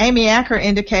Amy Acker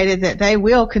indicated that they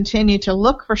will continue to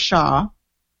look for Shaw.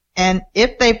 And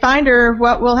if they find her,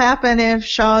 what will happen if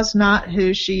Shaw's not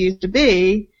who she used to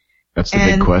be? That's the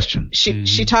big question.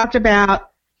 She talked about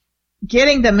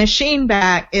getting the machine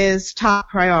back is top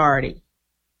priority.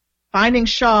 Finding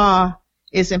Shaw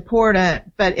is important,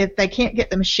 but if they can't get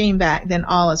the machine back, then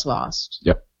all is lost.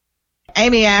 Yep.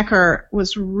 Amy Acker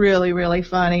was really, really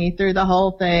funny through the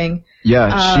whole thing.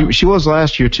 Yeah, she was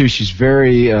last year too. She's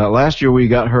very, last year we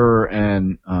got her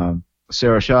and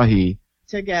Sarah Shahi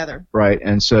together. Right,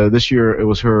 and so this year it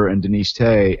was her and Denise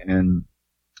Tay, and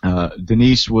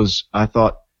Denise was, I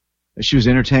thought, she was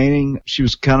entertaining. She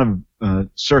was kind of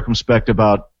circumspect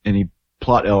about any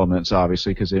plot elements,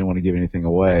 obviously, because they didn't want to give anything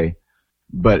away.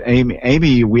 But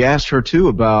Amy, we asked her too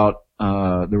about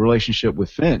the relationship with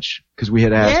Finch, because we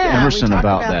had asked Emerson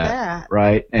about that,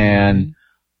 right? And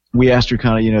we asked her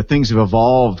kind of, things have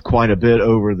evolved quite a bit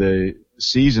over the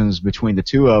seasons between the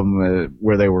two of them,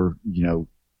 where they were,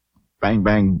 bang,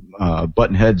 bang,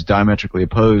 button heads diametrically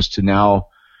opposed to now.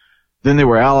 Then they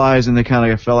were allies and they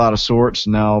kind of fell out of sorts.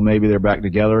 Now maybe they're back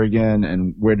together again.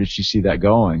 And where did she see that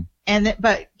going?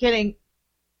 But getting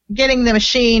the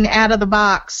machine out of the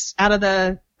box, out of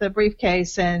the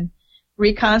briefcase and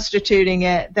reconstituting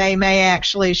it, they may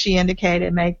actually, she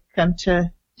indicated, may come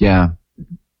to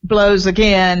blows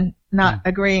again, not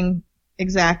agreeing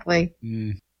exactly.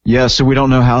 Yeah, so we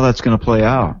don't know how that's going to play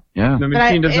out. Yeah. The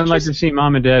machine doesn't like to see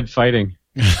mom and dad fighting.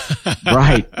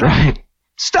 Right.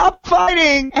 Stop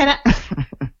fighting! And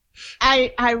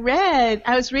I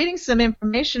was reading some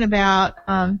information about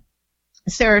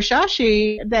Sarah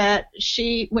Shahi, that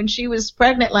when she was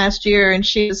pregnant last year and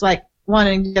she was like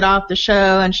wanting to get off the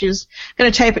show and she was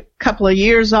going to take a couple of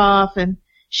years off, and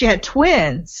she had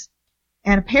twins.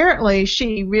 And apparently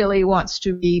she really wants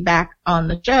to be back on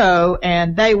the show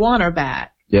and they want her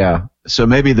back. Yeah. So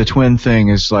maybe the twin thing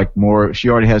is like more, she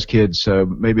already has kids, so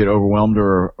maybe it overwhelmed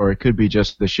her, or it could be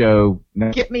just the show.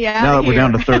 Get me out now of that we're here.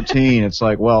 down to 13, it's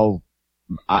like, well,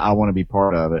 I want to be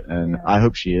part of it, and I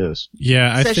hope she is.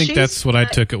 Yeah, I think that's what I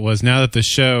took it was. Now that the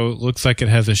show looks like it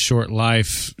has a short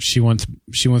life, she wants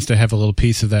to have a little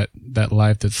piece of that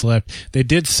life that's left. They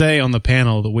did say on the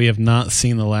panel that we have not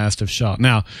seen the last of Shaw.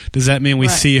 Now, does that mean we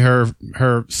see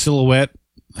her silhouette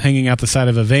hanging out the side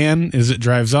of a van as it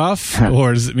drives off,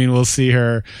 or does it mean we'll see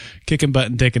her kicking butt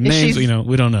and taking names? We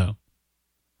don't know.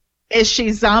 Is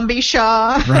she Zombie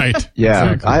Shaw? Right.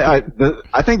 Yeah, Exactly.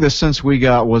 I think the sense we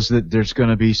got was that there's going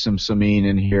to be some Samine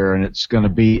in here, and it's going to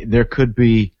be, there could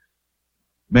be,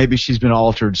 maybe she's been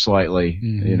altered slightly,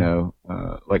 you know,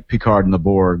 like Picard and the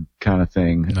Borg kind of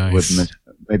thing. Nice.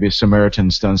 Maybe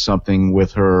Samaritan's done something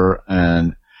with her,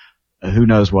 and who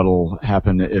knows what'll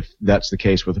happen if that's the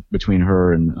case between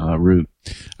her and Root.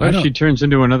 Well, she turns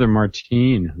into another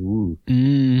Martine. Ooh.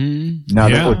 Mm-hmm. Now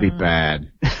Yeah. that would be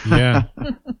bad. Yeah.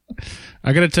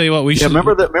 I got to tell you what, we should.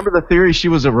 Remember the theory she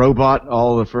was a robot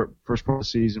all the first part of the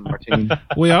season, Martine?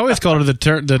 We always called her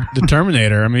the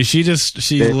Terminator. I mean, she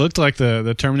looked like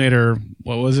the Terminator.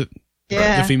 What was it?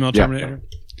 Yeah. The female Terminator.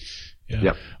 Yeah.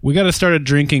 Yep. We got to start a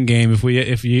drinking game.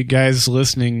 If you guys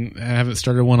listening haven't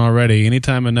started one already,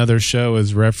 anytime another show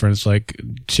is referenced, like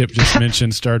Chip just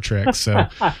mentioned Star Trek. So,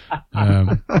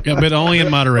 yeah, but only in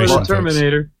moderation. Well,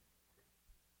 Terminator.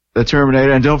 The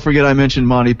Terminator, and don't forget I mentioned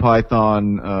Monty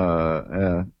Python,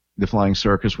 the Flying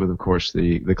Circus, with of course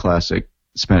the classic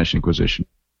Spanish Inquisition.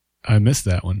 I missed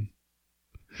that one.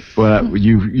 Well,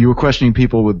 you were questioning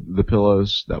people with the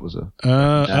pillows. That was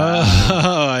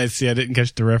I see. I didn't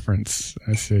catch the reference.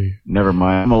 I see. Never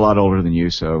mind. I'm a lot older than you,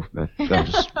 so that'll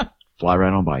just fly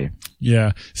right on by you.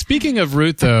 Yeah. Speaking of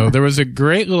Root, though, there was a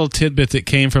great little tidbit that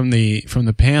came from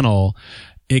the panel.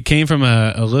 It came from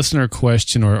a listener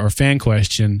question or fan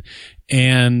question,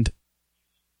 and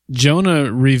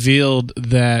Jonah revealed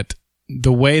that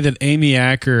the way that Amy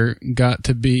Acker got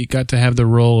to have the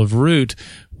role of Root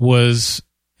was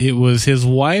his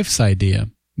wife's idea.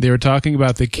 They were talking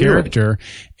about the character,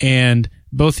 and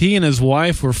both he and his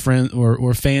wife were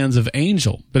fans of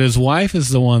Angel, but his wife is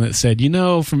the one that said,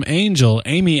 from Angel,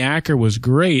 Amy Acker was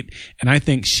great, and I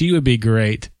think she would be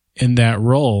great in that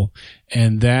role.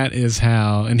 And that is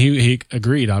how, and he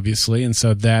agreed, obviously, and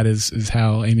so that is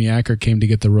how Amy Acker came to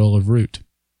get the role of Root.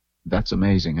 That's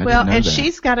amazing. I Well, didn't know and that.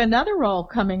 she's got another role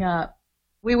coming up.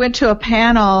 We went to a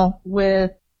panel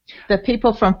with the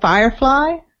people from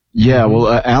Firefly. Yeah, well,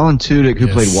 Alan Tudyk, who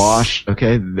Yes. played Wash,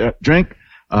 drink,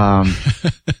 on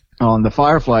the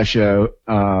Firefly show,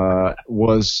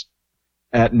 was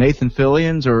at Nathan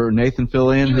Fillion's, He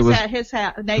who was at his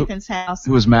house, Nathan's house.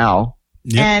 who was Mal.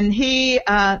 Yep. And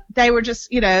they were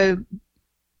just, in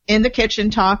the kitchen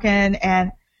talking,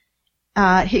 and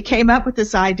he came up with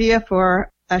this idea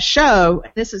for a show.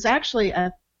 This is actually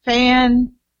a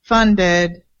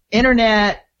fan-funded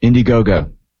internet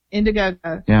Indiegogo.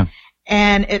 Indiegogo.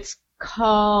 And it's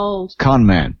called Con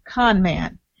Man.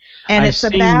 And I've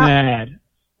seen that.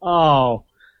 Oh,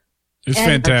 It's and-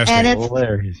 fantastic. and it's-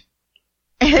 hilarious.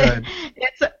 Good.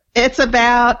 it's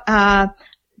about a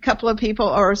couple of people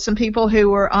or some people who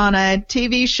were on a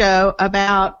TV show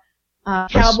about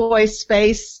cowboy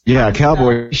space. Yeah, a kind of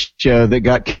cowboy show that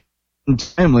got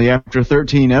timely after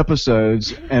 13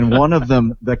 episodes, and one of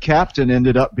them, the captain,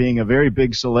 ended up being a very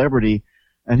big celebrity,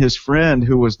 and his friend,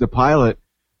 who was the pilot,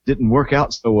 didn't work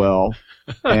out so well,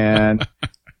 and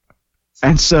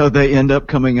so they end up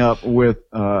coming up with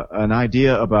an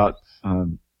idea about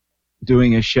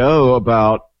doing a show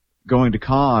about going to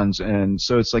cons, and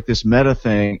so it's like this meta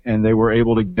thing, and they were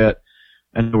able to get,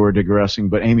 and we're digressing,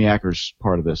 but Amy Acker's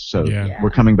part of this, so Yeah. we're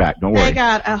coming back, don't They worry.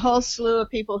 got a whole slew of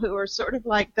people who are sort of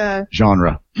like the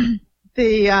Genre.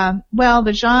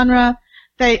 genre.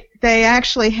 They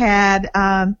actually had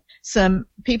some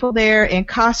people there in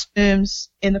costumes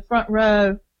in the front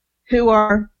row who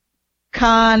are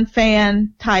con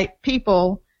fan type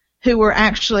people who were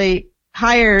actually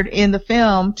hired in the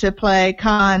film to play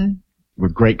con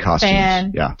With great costumes.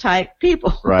 fan Yeah. type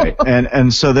people. Right.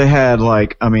 And so they had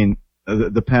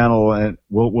the panel, and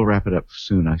we'll wrap it up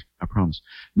soon, I promise.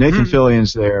 Nathan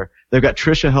Fillion's there. They've got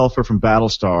Tricia Helfer from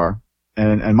Battlestar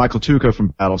and Michael Tuco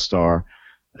from Battlestar.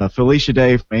 Felicia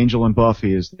Day from Angel and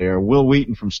Buffy is there. Will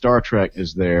Wheaton from Star Trek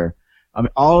is there. I mean,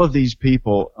 all of these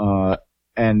people,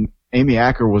 and Amy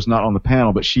Acker was not on the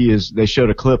panel, but they showed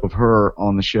a clip of her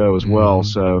on the show as well.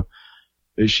 So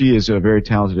she is a very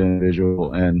talented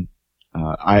individual, and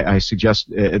I suggest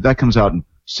that comes out in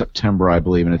September, I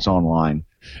believe, and it's online.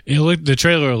 The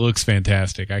trailer looks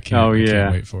fantastic. I can't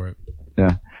wait for it.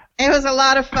 Yeah. It was a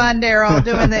lot of fun, Daryl,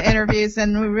 doing the interviews,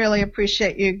 and we really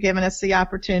appreciate you giving us the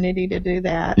opportunity to do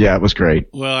that. Yeah, it was great.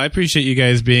 Well, I appreciate you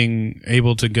guys being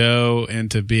able to go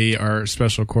and to be our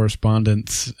special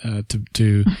correspondents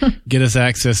to get us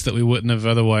access that we wouldn't have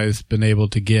otherwise been able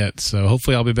to get. So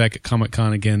hopefully I'll be back at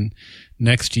Comic-Con again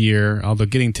next year. Although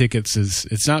getting tickets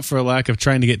it's not for a lack of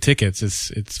trying to get tickets.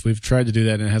 It's we've tried to do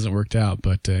that and it hasn't worked out.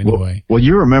 But anyway. Well,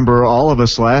 you remember all of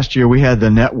us last year, we had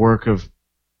the network of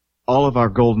all of our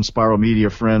Golden Spiral Media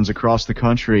friends across the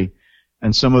country,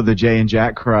 and some of the Jay and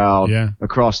Jack crowd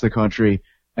across the country.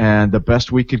 and the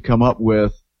best we could come up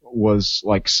with was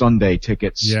like Sunday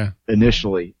tickets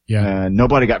initially. Yeah. And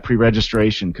nobody got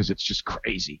pre-registration because it's just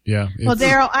crazy. Yeah. Well,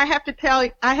 Daryl, I have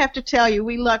to tell you,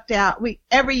 we lucked out.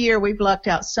 Every year we've lucked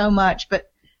out so much, but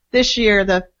this year,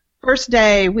 the first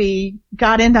day we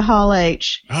got into Hall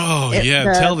H. Oh,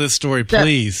 tell this story,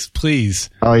 please.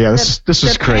 Oh, yeah, this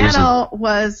is crazy. The panel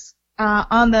was,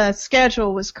 on the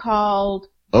schedule was called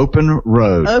Open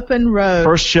Road.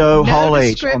 First show, no Hall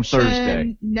H on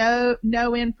Thursday.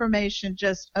 No information,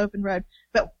 just Open Road.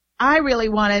 But I really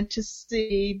wanted to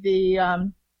see the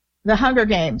Hunger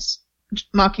Games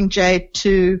Mockingjay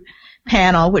 2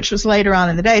 panel, which was later on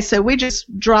in the day. So we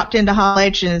just dropped into Hall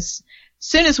H, and as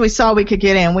soon as we saw we could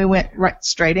get in, we went right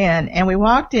straight in. And we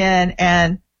walked in,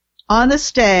 and on the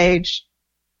stage.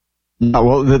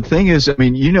 Well, the thing is, I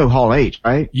mean, you know Hall H,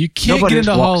 right? You can't get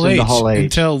into Hall H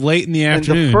until late in the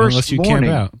afternoon unless you camp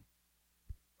out.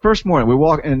 First morning, we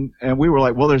walk and we were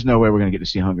like, well, there's no way we're going to get to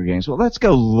see Hunger Games. Well, let's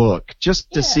go look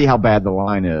just to see how bad the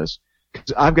line is.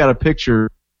 'Cause I've got a picture.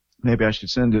 Maybe I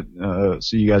should send it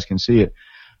so you guys can see it.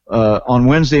 On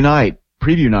Wednesday night,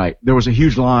 preview night, there was a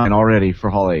huge line already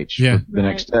for Hall H for the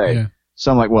next day. Yeah.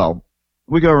 So I'm like, well,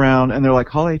 we go around and they're like,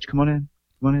 Hall H, come on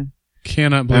in.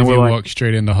 Cannot believe you walked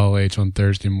straight into Hall H on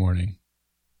Thursday morning.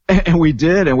 And we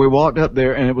did, and we walked up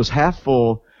there, and it was half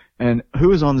full. And who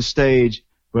was on the stage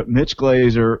but Mitch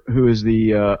Glazer, who is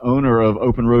the owner of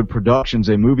Open Road Productions,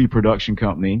 a movie production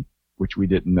company, which we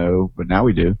didn't know, but now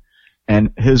we do,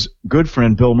 and his good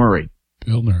friend Bill Murray.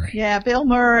 Yeah, Bill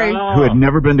Murray. Who had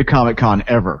never been to Comic-Con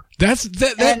ever.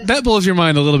 That blows your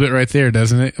mind a little bit right there,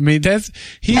 doesn't it? I mean,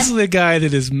 he's the guy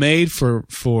that is made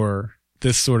for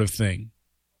this sort of thing.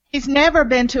 He's never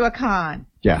been to a con.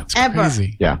 Yeah. It's ever.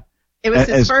 Crazy. Yeah. It was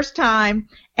his first time,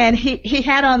 and he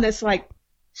had on this like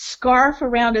scarf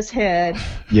around his head.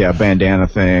 Yeah, bandana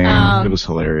thing. It was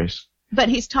hilarious. But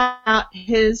he's talking about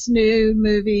his new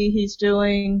movie he's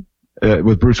doing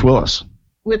with Bruce Willis.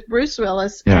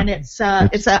 And it's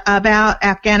about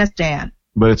Afghanistan.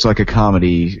 But it's like a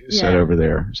comedy set over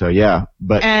there. So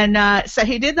so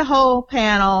he did the whole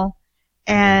panel,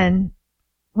 and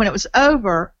when it was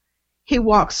over, he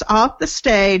walks off the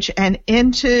stage and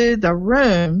into the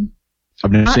room.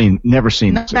 I've never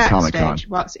seen this at Comic-Con.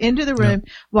 Walks into the room,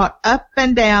 walked up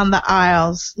and down the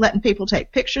aisles, letting people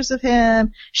take pictures of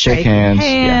him, shaking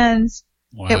hands.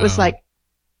 Wow. It was like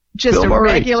just Bill a Murray.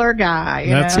 regular guy.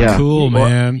 That's cool,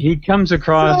 man. He comes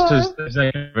across as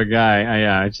that kind of a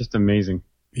guy. It's just amazing.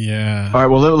 Yeah. All right.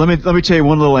 Well, let me tell you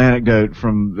one little anecdote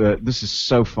from this is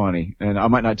so funny, and I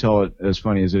might not tell it as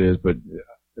funny as it is, but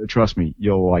trust me,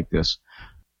 you'll like this.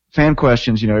 Fan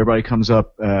questions, everybody comes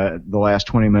up the last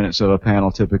 20 minutes of a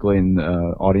panel typically, and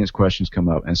audience questions come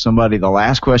up. And the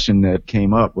last question that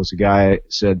came up was a guy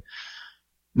said,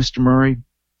 Mr. Murray,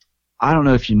 I don't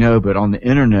know if you know, but on the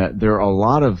internet there are a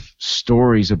lot of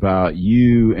stories about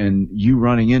you and you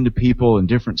running into people in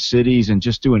different cities and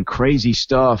just doing crazy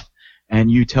stuff, and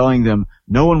you telling them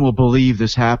no one will believe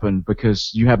this happened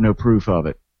because you have no proof of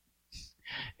it.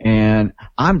 And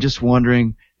I'm just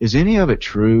wondering, is any of it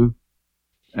true?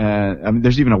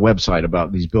 There's even a website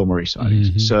about these Bill Murray sightings.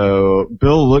 Mm-hmm. So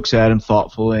Bill looks at him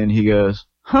thoughtfully and he goes,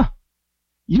 that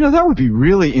would be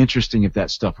really interesting if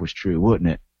that stuff was true, wouldn't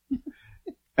it?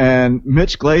 And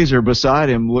Mitch Glazer beside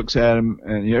him looks at him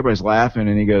and everybody's laughing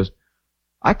and he goes,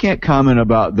 I can't comment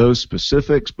about those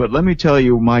specifics, but let me tell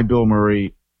you my Bill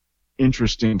Murray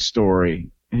interesting story.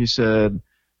 He said,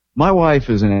 my wife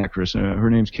is an actress. Her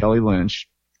name's Kelly Lynch.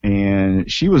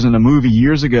 And she was in a movie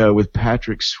years ago with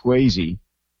Patrick Swayze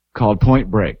called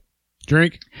Point Break.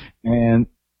 Drink. And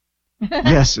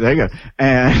yes, there you go.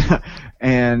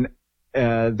 And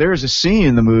there's a scene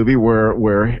in the movie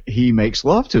where he makes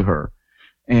love to her.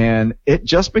 And it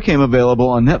just became available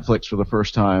on Netflix for the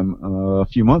first time a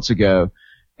few months ago.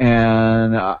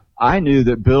 And I knew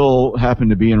that Bill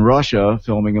happened to be in Russia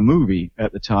filming a movie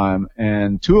at the time.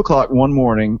 And 2:00 one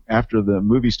morning after the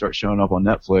movie starts showing up on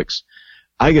Netflix,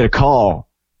 I get a call,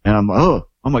 and I'm oh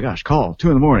my gosh, call,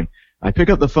 2 a.m. I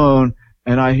pick up the phone,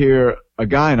 and I hear a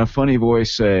guy in a funny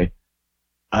voice say,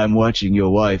 I'm watching your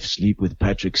wife sleep with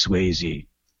Patrick Swayze.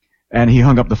 And he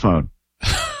hung up the phone.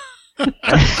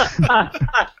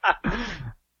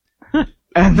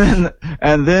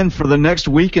 And then for the next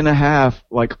week and a half,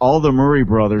 like all the Murray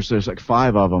brothers, there's like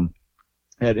 5 of them,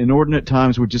 at inordinate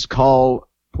times would just call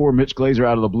poor Mitch Glazer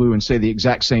out of the blue and say the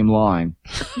exact same line.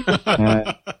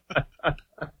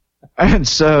 And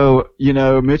so,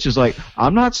 Mitch is like,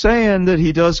 I'm not saying that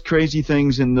he does crazy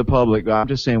things in the public. I'm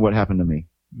just saying what happened to me.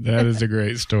 That is a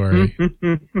great story.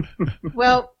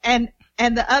 Well, and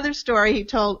the other story he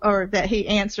told, or that he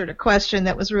answered a question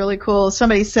that was really cool.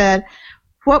 Somebody said,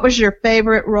 what was your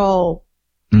favorite role?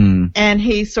 Mm. And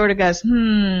he sort of goes,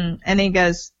 and he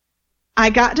goes, I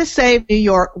got to save New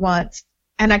York once,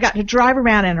 and I got to drive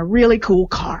around in a really cool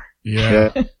car.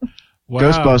 Yeah. Wow.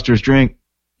 Ghostbusters, drink.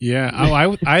 Yeah.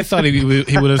 Oh, I thought he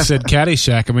would have said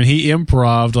Caddyshack. I mean, he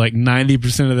improv'd like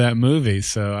 90% of that movie,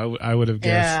 so I would have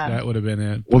guessed that would have been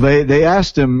it. Well, they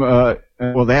asked him,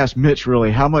 they asked Mitch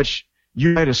really, how much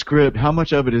you write a script, how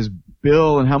much of it is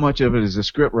Bill and how much of it is the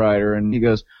script writer? And he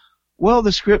goes, well,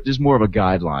 the script is more of a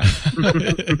guideline.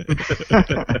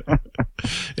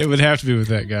 It would have to be with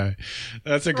that guy.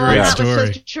 That's a great story. That was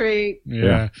such a treat.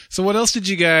 Yeah. So what else did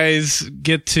you guys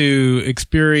get to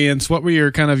experience? What were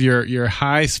your kind of your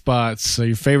high spots,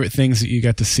 your favorite things that you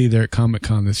got to see there at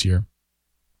Comic-Con this year?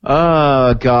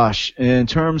 Gosh, in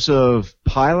terms of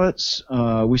pilots,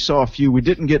 we saw a few. We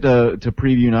didn't get to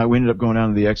preview night. We ended up going down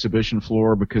to the exhibition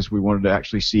floor because we wanted to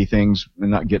actually see things and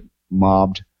not get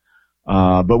mobbed.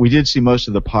 But we did see most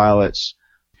of the pilots.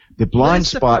 The blind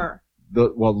spot,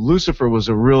 Lucifer was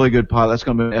a really good pilot. That's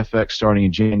going to be FX starting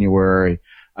in January.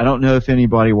 I don't know if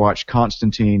anybody watched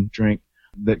Constantine,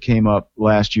 that came up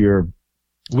last year.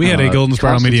 We had a Golden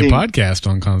Spiral Media podcast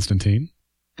on Constantine.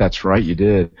 That's right, you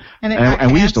did.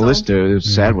 And we used to listen to it. It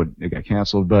was sad when it got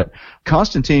canceled. But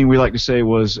Constantine, we like to say,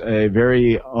 was a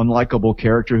very unlikable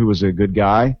character who was a good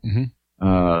guy. Mm-hmm.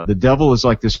 The devil is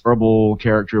like this horrible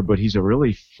character, but he's a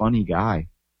really funny guy.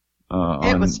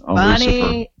 It was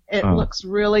funny. It looks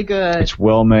really good. It's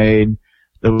well made.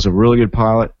 That was a really good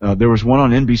pilot. There was one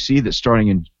on NBC that's starting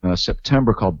in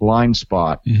September called Blind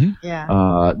Spot. Mm-hmm.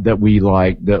 Yeah. That we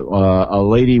like. That a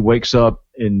lady wakes up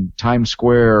in Times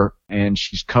Square and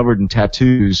she's covered in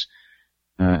tattoos,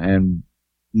 and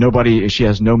she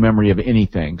has no memory of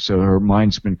anything. So her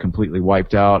mind's been completely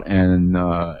wiped out, and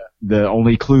the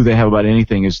only clue they have about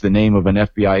anything is the name of an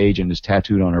FBI agent is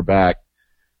tattooed on her back.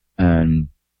 And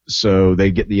so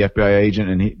they get the FBI agent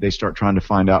and they start trying to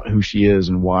find out who she is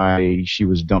and why she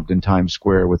was dumped in Times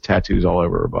Square with tattoos all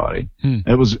over her body.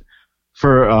 It was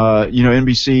for,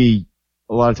 NBC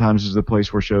a lot of times is the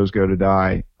place where shows go to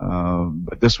die.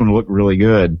 But this one looked really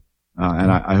good.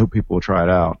 And I hope people will try it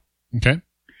out. Okay.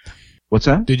 What's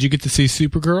that? Did you get to see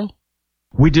Supergirl?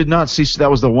 We did not see. That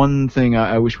was the one thing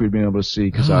I wish we'd been able to see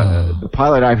because the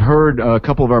pilot. I've heard a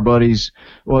couple of our buddies.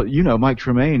 Well, Mike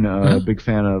Tremaine, a big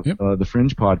fan of the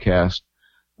Fringe podcast,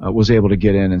 was able to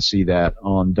get in and see that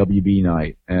on WB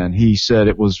night, and he said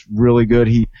it was really good.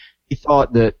 He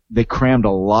thought that they crammed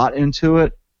a lot into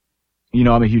it.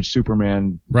 I'm a huge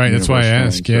Superman. Right. That's why I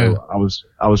asked. Yeah. So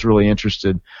I was really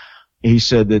interested. He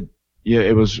said that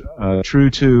it was true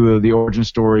to the origin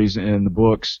stories in the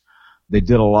books. They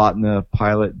did a lot in the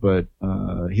pilot, but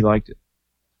he liked it.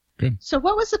 Good. So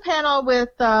what was the panel with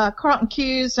Carlton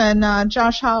Cuse and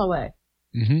Josh Holloway?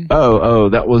 Mm-hmm.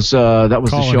 That was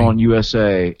the show on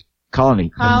USA.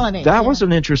 Colony. That was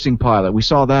an interesting pilot. We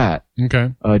saw that.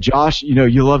 Okay. Josh,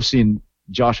 you love seeing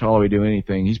Josh Holloway do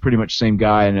anything. He's pretty much the same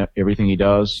guy in everything he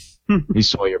does. He's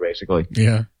Sawyer, basically.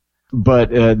 Yeah. But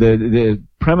the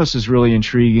premise is really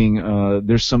intriguing.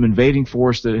 There's some invading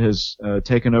force that has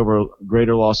taken over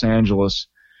greater Los Angeles,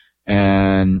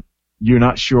 and you're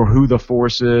not sure who the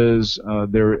force is.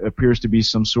 There appears to be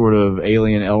some sort of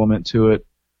alien element to it,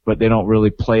 but they don't really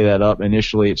play that up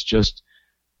initially. It's just,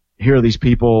 here are these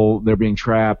people, they're being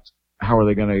trapped. How are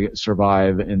they going to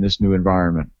survive in this new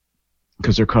environment?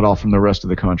 Because they're cut off from the rest of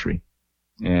the country.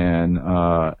 And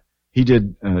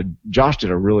Josh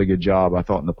did a really good job, I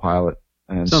thought, in the pilot.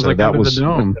 And sounds so like that was the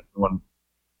Dome.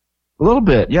 A little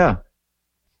bit, yeah.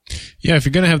 Yeah, if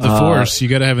you're going to have the Force, you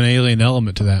got to have an alien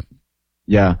element to that.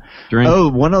 Yeah. Drink. Oh,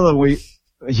 one other we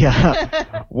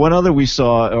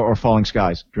saw, or Falling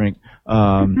Skies, drink.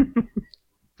 How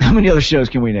many other shows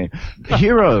can we name?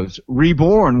 Heroes,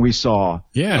 Reborn we saw.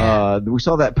 Yeah. We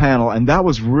saw that panel, and that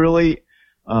was really,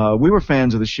 we were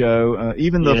fans of the show,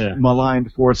 even the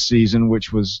maligned fourth season,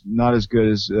 which was not as good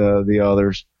as the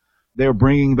others. They were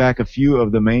bringing back a few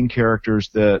of the main characters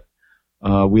that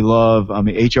we love. I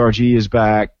mean, HRG is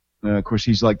back. Of course,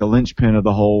 he's like the linchpin of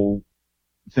the whole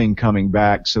thing coming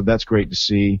back, so that's great to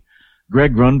see.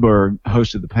 Greg Grunberg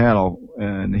hosted the panel,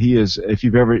 and he is,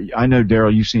 I know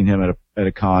Daryl, you've seen him at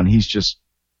a con. He's just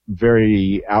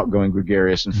very outgoing,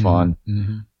 gregarious, and fun.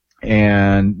 Mm-hmm.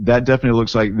 And that definitely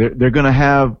looks like they're going to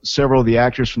have several of the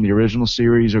actors from the original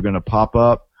series are going to pop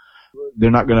up.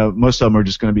 Most of them are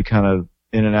just going to be kind of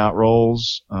in and out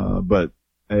roles, but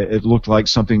it looked like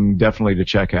something definitely to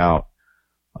check out.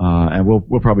 And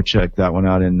we'll probably check that one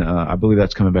out I believe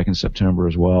that's coming back in September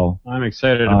as well. I'm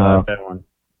excited about that one.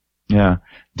 Yeah.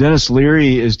 Dennis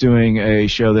Leary is doing a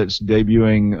show that's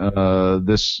debuting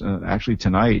actually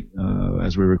tonight,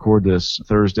 as we record this,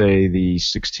 Thursday, the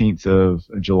 16th of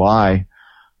July,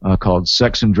 called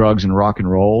Sex and Drugs and Rock and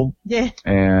Roll. Yeah.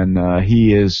 And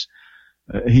he's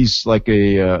like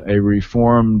a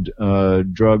reformed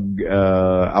drug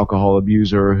alcohol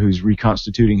abuser who's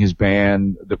reconstituting his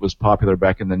band that was popular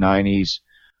back in the 90s.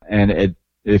 And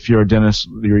if you're a Dennis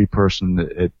Leary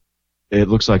person, it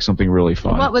looks like something really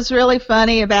fun. What was really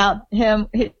funny about him,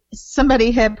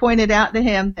 somebody had pointed out to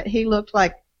him that he looked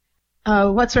like,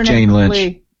 what's her name?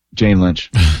 Jane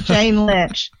Lynch. Jane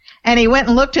Lynch. And he went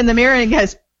and looked in the mirror and he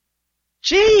goes,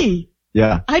 gee,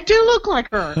 yeah, I do look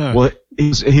like her. Huh. Well,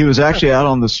 he was actually out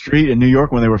on the street in New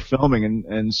York when they were filming,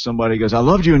 and somebody goes, I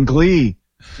loved you in Glee.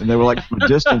 And they were like from a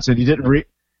distance, and he didn't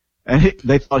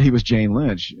they thought he was Jane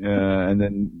Lynch. And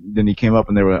then he came up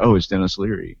and they were like, oh, it's Dennis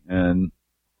Leary. And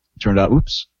it turned out,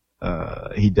 oops,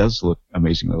 he does look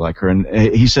amazingly like her. And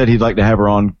he said he'd like to have her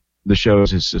on the show as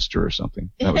his sister or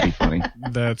something. That would be funny.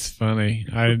 That's funny.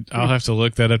 I'll have to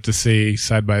look that up to see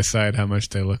side by side how much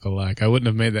they look alike. I wouldn't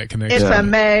have made that connection. It's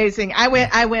amazing. I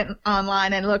went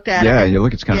online and looked at it. Yeah, you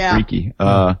look, it's kind of freaky.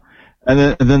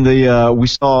 And then we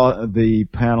saw the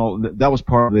panel that was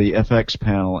part of the FX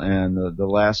panel, and the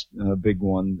last big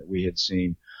one that we had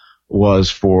seen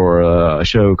was for a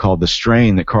show called The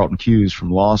Strain that Carlton Cuse from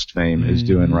Lost fame is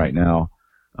doing right now.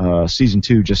 Season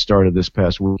 2 just started this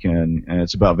past weekend, and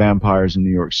it's about vampires in New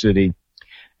York City.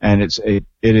 And it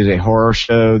is a horror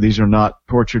show. These are not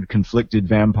tortured, conflicted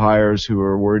vampires who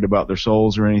are worried about their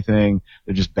souls or anything.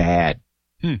 They're just bad.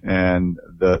 And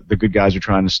the good guys are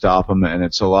trying to stop them, and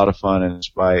it's a lot of fun. And it's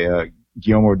by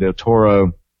Guillermo del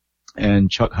Toro, and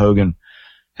Chuck Hogan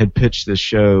had pitched this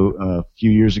show a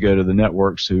few years ago to the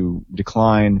networks, who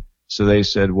declined. So they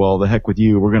said, well, the heck with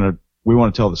you. We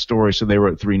want to tell the story. So they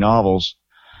wrote 3 novels.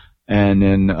 And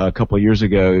then a couple of years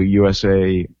ago,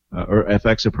 USA or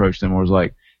FX approached them and was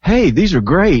like, hey, these are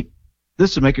great.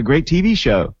 This would make a great TV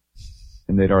show.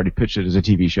 And they'd already pitched it as a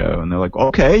TV show. And they're like,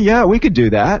 okay, yeah, we could do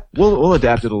that. We'll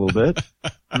adapt it a little bit.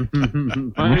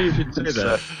 Funny you should say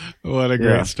that. What a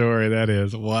great story that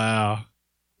is. Wow.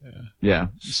 Yeah.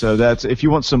 So if you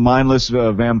want some mindless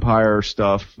vampire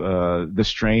stuff, The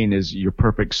Strain is your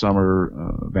perfect summer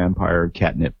vampire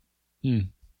catnip.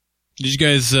 Did you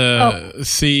guys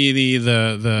see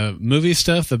the movie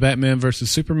stuff, the Batman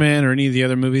versus Superman, or any of the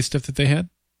other movie stuff that they had?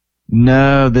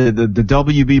 No, the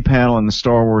WB panel and the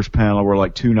Star Wars panel were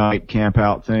like 2-night camp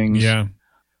out things. Yeah.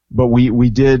 But we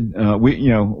did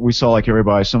we saw, like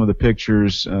everybody, some of the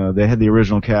pictures. They had the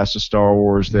original cast of Star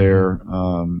Wars there,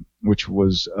 which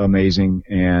was amazing.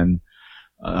 And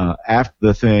after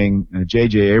the thing,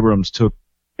 J.J. Abrams took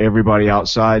everybody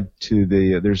outside to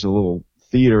there's a little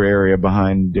theater area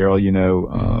behind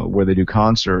Daryl, where they do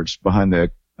concerts behind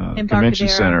the convention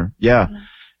center. Yeah.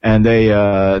 And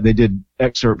they did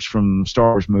excerpts from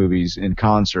Star Wars movies in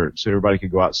concert, so everybody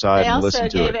could go outside and listen to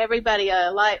it. They also gave everybody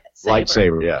a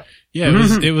lightsaber. Yeah. Yeah,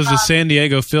 it was the San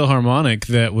Diego Philharmonic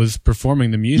that was performing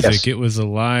the music. Yes. It was a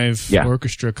live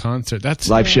orchestra concert. That's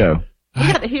live show.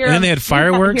 And then they had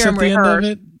fireworks at the end of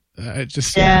it.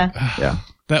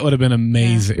 That would have been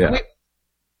amazing. Yeah.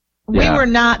 We were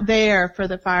not there for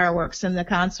the fireworks in the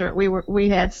concert. We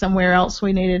had somewhere else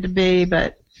we needed to be,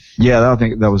 but. Yeah, I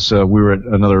think that was, we were at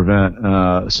another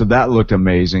event. So that looked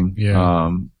amazing.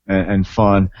 Yeah. And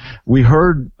fun. We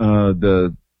heard,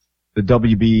 the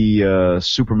WB,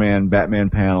 Superman Batman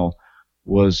panel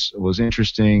was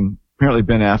interesting. Apparently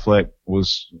Ben Affleck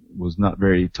was not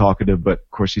very talkative, but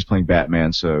of course he's playing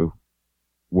Batman, so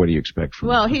what do you expect from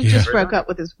him? Well, he just broke up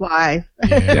with his wife.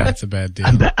 Yeah, that's a bad deal.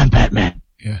 I'm Batman.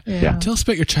 Yeah. Tell us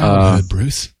about your childhood,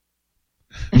 Bruce.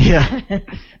 Yeah.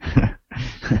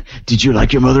 Did you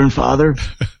like your mother and father?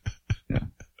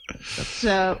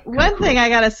 So one thing I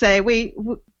gotta say,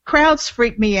 crowds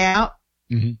freak me out,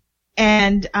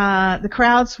 and the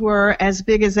crowds were as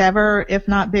big as ever, if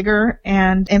not bigger.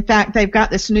 And in fact, they've got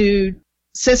this new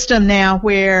system now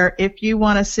where if you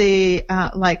want to see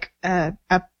like a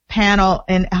panel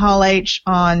in Hall H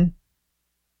on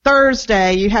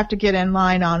Thursday, you have to get in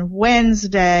line on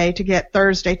Wednesday to get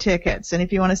Thursday tickets, and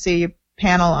if you want to see a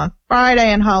panel on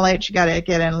Friday in Hall H, you got to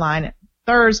get in line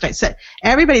Thursday. So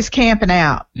everybody's camping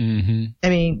out. I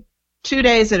mean, 2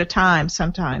 days at a time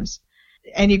sometimes.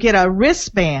 And you get a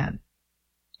wristband.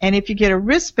 And if you get a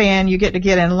wristband, you get to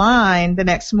get in line the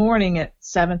next morning at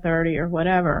 7:30 or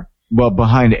whatever. Well,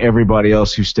 behind everybody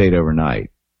else who stayed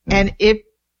overnight. And if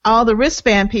all the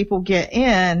wristband people get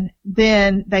in,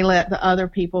 then they let the other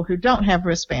people who don't have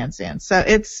wristbands in. So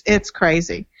it's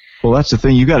crazy. Well, that's the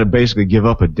thing. You got to basically give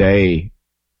up a day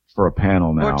for a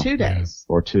panel now. Or 2 days.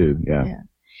 Or 2, yeah. Yeah.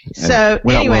 So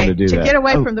we're not willing anyway, to get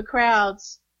away from the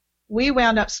crowds, we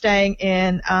wound up staying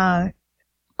in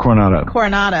Coronado.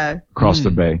 Across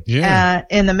the bay. Yeah.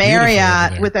 In the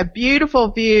Marriott with a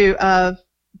beautiful view of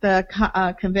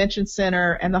the convention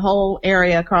center and the whole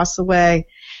area across the way,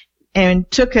 and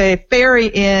took a ferry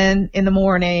in the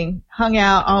morning, hung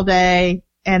out all day,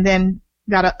 and then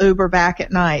got an Uber back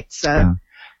at night. So,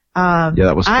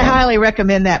 that was fun. I highly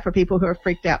recommend that for people who are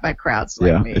freaked out by crowds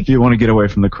like me. If you want to get away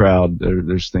from the crowd,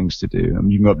 there's things to do. I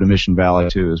mean, you can go up to Mission Valley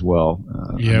too as well.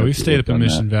 We've stayed up in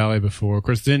Mission Valley before. Of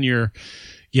course, then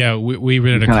we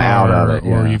rented a car,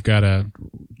 or you've got to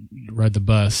ride the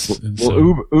bus.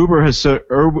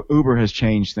 Uber has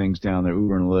changed things down there.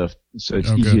 Uber and Lyft, so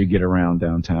it's easy to get around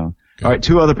downtown. Good. All right,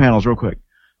 2 other panels real quick.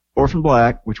 Orphan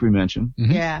Black, which we mentioned.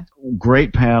 Mm-hmm. Yeah.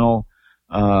 Great panel.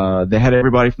 They had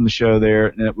everybody from the show there,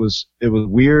 and it was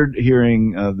weird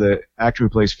hearing the actor who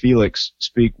plays Felix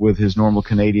speak with his normal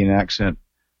Canadian accent,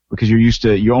 because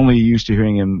you're only used to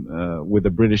hearing him with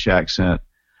a British accent,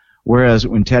 whereas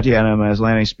when Tatiana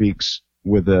Maslany speaks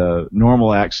with a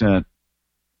normal accent,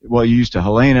 well, you're used to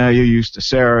Helena, you're used to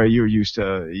Sarah,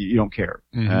 you don't care.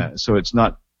 Mm-hmm. So it's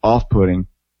not off-putting.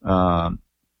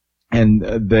 And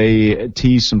they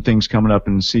tease some things coming up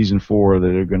in season 4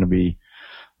 that are going to be,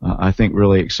 I think,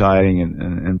 really exciting,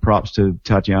 and props to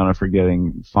Tatiana for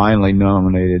getting finally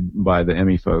nominated by the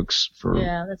Emmy folks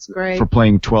that's great. For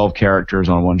playing 12 characters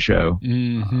on one show,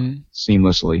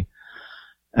 seamlessly.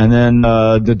 And then,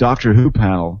 the Doctor Who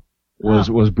panel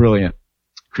was brilliant.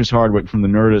 Chris Hardwick from the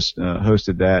Nerdist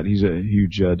hosted that. He's a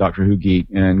huge Doctor Who geek,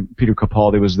 and Peter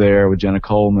Capaldi was there with Jenna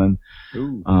Coleman.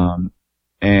 Ooh.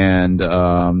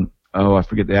 I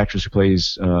forget the actress who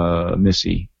plays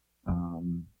Missy.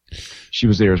 She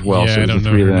was there as well. Yeah, so I don't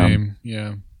know her name.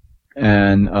 Yeah.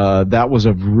 And that was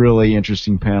a really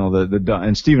interesting panel.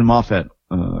 And Stephen Moffat,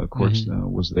 of course,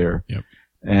 was there. Yep.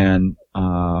 And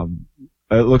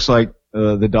it looks like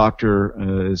the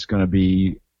Doctor is going to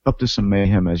be up to some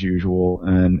mayhem as usual.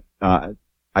 And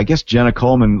I guess Jenna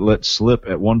Coleman let slip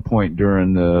at one point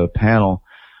during the panel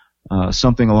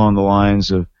something along the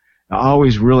lines of, I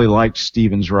always really liked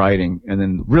Stephen's writing, and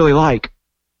then really like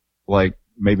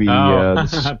maybe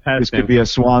this could be a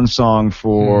swan song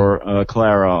for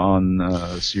Clara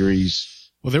on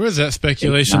series. Well, there was that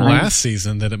speculation last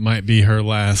season that it might be her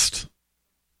last.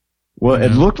 Well,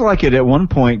 it looked like it at one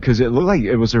point, because it looked like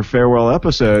it was her farewell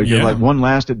episode. Yeah. Like one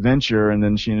last adventure, and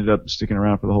then she ended up sticking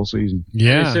around for the whole season.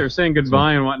 Yeah. They were saying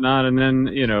goodbye and whatnot, and then,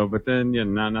 but then,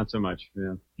 not so much.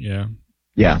 Yeah.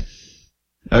 Yeah.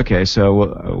 Okay,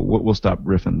 so we'll stop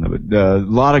riffing. But a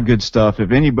lot of good stuff.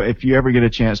 If you ever get a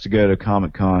chance to go to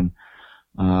Comic-Con,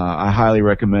 I highly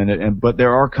recommend it. But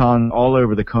there are cons all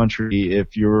over the country.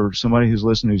 If you're somebody who's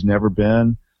listening who's never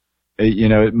been,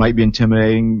 it might be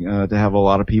intimidating to have a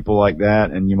lot of people like that,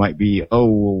 and you might be,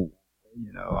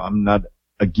 I'm not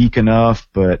a geek enough,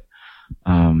 but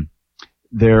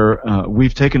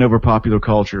we've taken over popular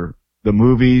culture. The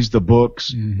movies, the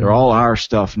books, they're all our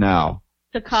stuff now.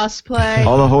 The cosplay.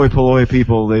 All the hoi polloi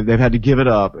people, they've had to give it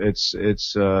up. It's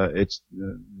the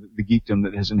geekdom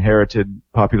that has inherited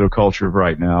popular culture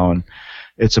right now, and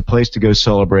it's a place to go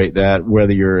celebrate that.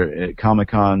 Whether you're at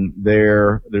Comic-Con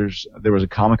there was a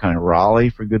Comic-Con in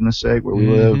Raleigh, for goodness sake, where we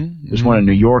live. There's one in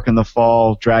New York in the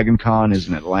fall. Dragon Con is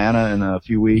in Atlanta in a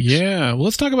few weeks. Yeah, well,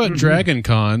 let's talk about Dragon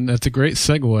Con. That's a great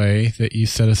segue that you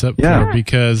set us up for,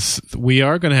 because we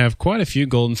are going to have quite a few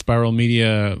Golden Spiral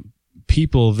Media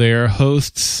people there,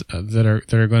 hosts that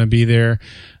are going to be there.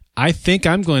 I think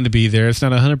I'm going to be there. It's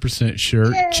not 100%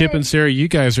 sure. Yay. Chip and Sarah, you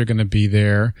guys are going to be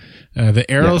there. The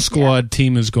Arrow Squad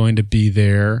team is going to be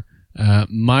there.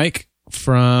 Mike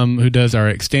who does our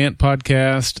Extant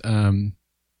podcast.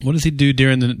 What does he do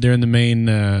during the main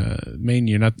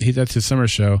year? That's his summer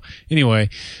show. Anyway,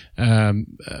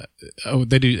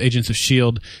 they do Agents of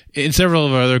S.H.I.E.L.D. And several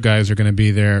of our other guys are going to be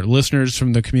there. Listeners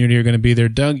from the community are going to be there.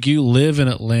 Doug, you live in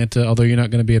Atlanta, although you're not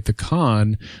going to be at the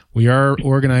con. We are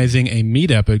organizing a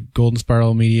meetup, a Golden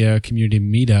Spiral Media community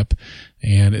meetup,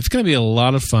 and it's going to be a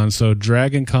lot of fun. So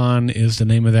Dragon Con is the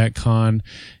name of that con,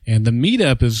 and the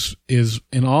meetup is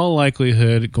in all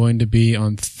likelihood going to be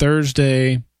on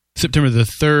Thursday, September the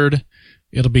 3rd.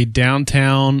 It'll be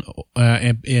downtown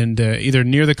and either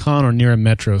near the con or near a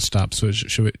metro stop, so it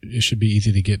should be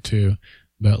easy to get to.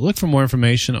 But look for more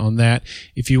information on that.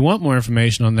 If you want more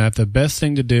information on that, the best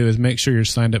thing to do is make sure you're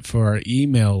signed up for our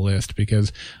email list,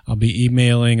 because I'll be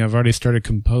emailing. I've already started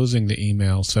composing the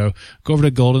email. So go over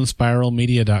to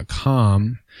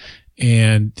goldenspiralmedia.com,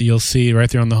 and you'll see right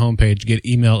there on the homepage, get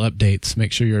email updates.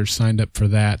 Make sure you're signed up for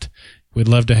that. we'd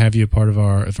love to have you a part of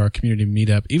our community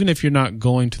meetup. Even if you're not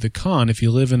going to the con, if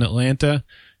you live in Atlanta,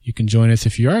 you can join us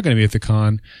if you are going to be at the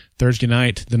con Thursday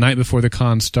night, the night before the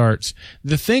con starts.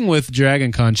 The thing with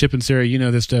Dragon Con, Chip and Sarah, you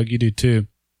know this, Doug, you do too.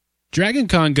 Dragon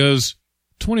Con goes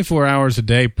 24 hours a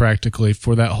day practically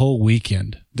for that whole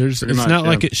weekend. It's not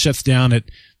like it shuts down at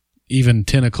even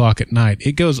 10 o'clock at night.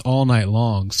 It goes all night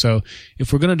long. So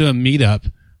if we're going to do a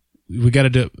meetup, we got to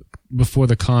do it before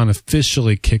the con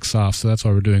officially kicks off. So that's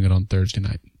why we're doing it on Thursday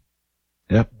night.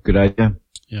 Yep, good idea.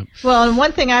 Yep. Well, and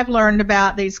one thing I've learned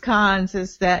about these cons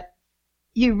is that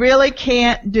you really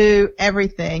can't do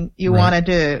everything you want to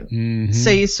do. Mm-hmm. So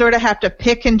you sort of have to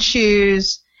pick and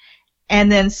choose.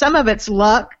 And then some of it's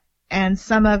luck and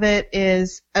some of it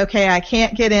is, okay, I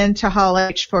can't get into Hall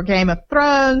H for Game of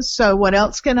Thrones, so what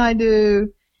else can I do?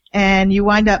 And you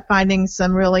wind up finding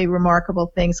some really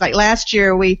remarkable things. Like last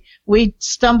year, we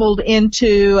stumbled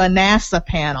into a NASA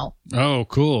panel. Oh,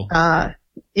 cool.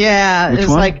 Yeah, Which it was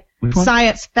one? like Which one?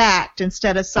 science fact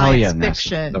instead of science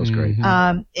fiction. NASA. That was great.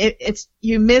 Mhm. It's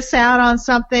you miss out on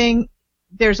something.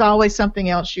 There's always something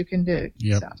else you can do.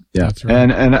 Yep. So. Yeah, That's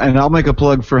right. and I'll make a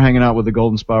plug for hanging out with the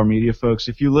Golden Spire Media folks.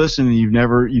 If you listen and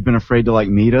you've been afraid to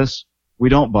meet us, we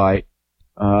don't bite.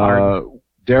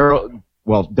 Daryl,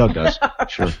 well, Doug does,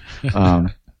 sure.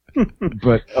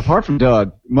 But apart from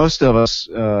Doug, most of us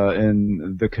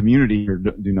in the community here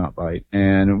do not bite,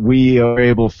 and we are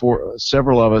able for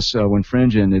several of us when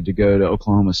Fringe ended to go to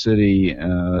Oklahoma City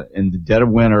in the dead of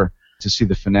winter to see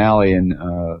the finale, and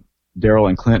Daryl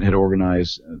and Clint had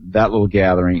organized that little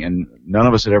gathering, and none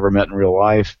of us had ever met in real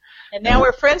life. And now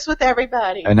we're friends with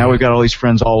everybody. And now we've got all these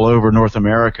friends all over North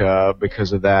America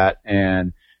because of that,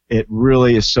 and it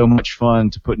really is so much fun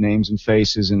to put names and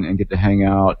faces and get to hang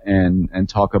out and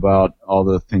talk about all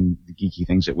the geeky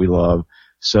things that we love.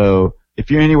 So if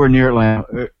you're anywhere near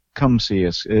Atlanta, come see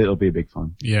us. It'll be a big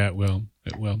fun. Yeah, it will.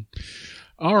 It will.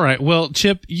 All right. Well,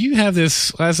 Chip, you have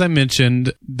this, as I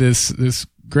mentioned, this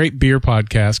great beer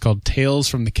podcast called Tales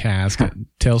from the Cask,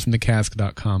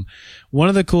 talesfromthecask.com. One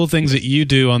of the cool things that you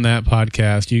do on that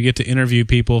podcast, you get to interview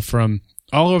people from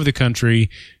all over the country.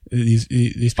 These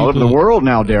people All over the world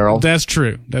now, Daryl. That's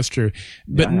true. That's true.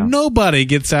 But Yeah, I know. nobody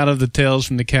gets out of the Tales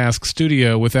from the Cask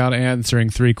studio without answering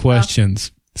 3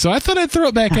 questions. So I thought I'd throw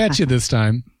it back at you this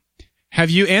time. Have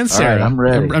you and All Sarah? right, I'm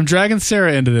ready. I'm dragging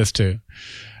Sarah into this too.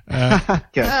 Okay.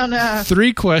 Oh no.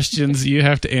 3 questions you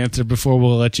have to answer before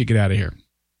we'll let you get out of here.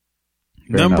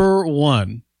 Fair Number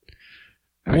 1.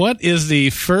 All right. What is the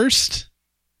first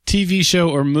TV show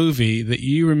or movie that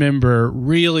you remember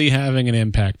really having an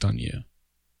impact on you?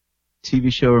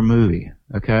 TV show or movie?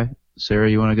 Okay. Sarah,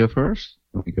 you want to go first?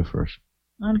 Let me go first.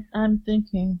 I'm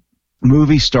thinking.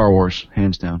 Movie, Star Wars,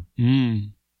 hands down.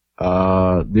 Mm.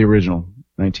 The original,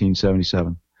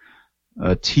 1977.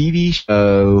 TV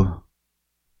show,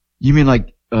 you mean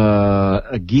like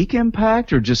a geek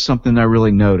impact or just something I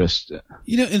really noticed?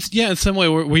 You know, in some way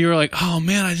where you were like, oh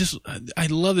man, I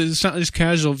love it. It's not just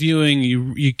casual viewing.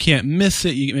 You can't miss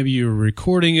it. Maybe you were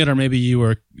recording it, or maybe you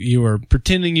were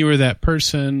pretending you were that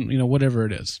person. You know, whatever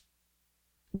it is.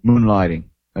 Moonlighting.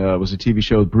 It was a TV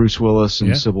show with Bruce Willis and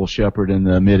Yeah. Sybil Shepherd in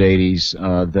the mid '80s.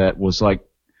 That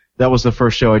was the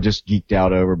first show I just geeked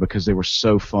out over because they were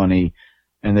so funny,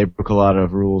 and they broke a lot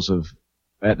of rules of,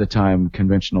 at the time,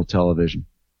 conventional television.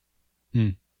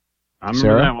 I remember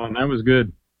Sarah? that one. That was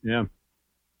good. Yeah.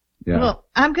 Yeah. Well,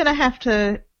 I'm going to have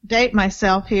to date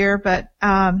myself here, but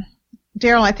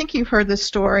Daryl, I think you've heard this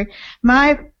story.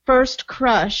 My first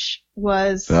crush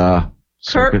was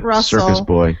Kurt Russell. Circus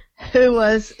Boy. who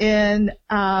was in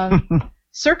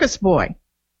Circus Boy.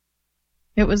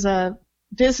 It was a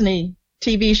Disney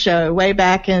TV show way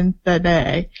back in the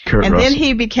day. Kurt And Russell. then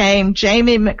he became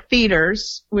Jamie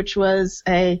McFeeters, which was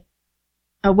a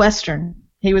Western.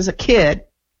 He was a kid,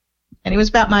 and he was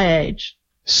about my age.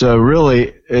 So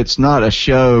really, it's not a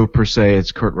show per se.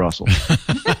 It's Kurt Russell.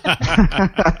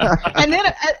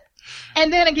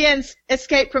 And then again,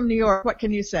 Escape from New York. What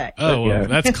can you say? Oh, well, Yeah.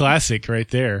 that's classic right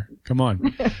there. Come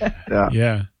on. Yeah.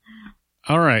 Yeah.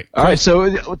 All right. All right.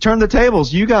 So turn the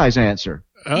tables. You guys answer.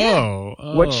 Oh.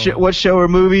 What show or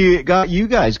movie got you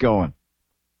guys going?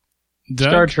 Doug?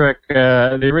 Star Trek,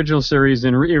 the original series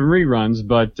in reruns,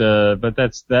 but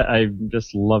that's that. I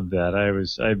just loved that.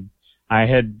 I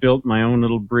had built my own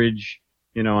little bridge,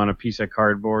 on a piece of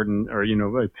cardboard or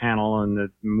a panel, and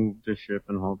that moved the ship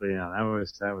and whole thing. Yeah,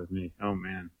 that was me. Oh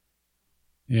man.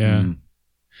 Yeah. Mm.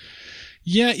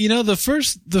 Yeah, the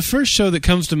first show that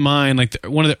comes to mind, like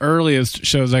one of the earliest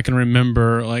shows I can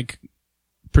remember, like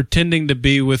pretending to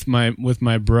be with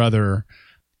my brother.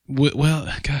 Well,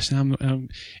 gosh, now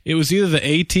it was either the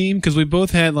A-Team, because we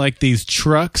both had like these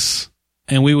trucks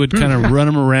and we would kind of run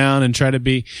them around and try to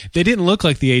be. They didn't look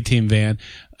like the A-Team van,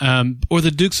 or the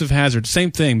Dukes of Hazzard.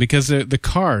 Same thing, because the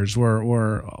cars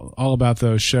were all about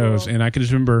those shows, and I can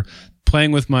just remember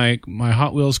playing with my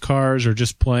Hot Wheels cars, or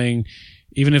just playing,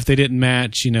 even if they didn't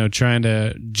match, trying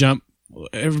to jump.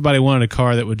 Everybody wanted a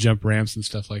car that would jump ramps and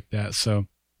stuff like that. So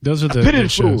those are the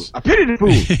shows. I pity the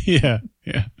fool. Yeah.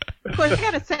 Of course, I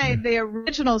got to say the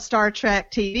original Star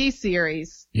Trek TV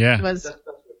series was,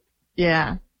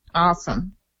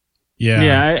 awesome.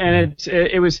 Yeah, and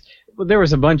it was. Well, there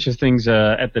was a bunch of things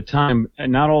at the time,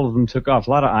 and not all of them took off. A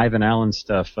lot of Ivan Allen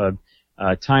stuff,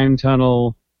 Time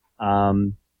Tunnel.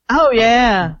 Voyage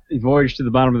to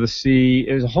the Bottom of the Sea.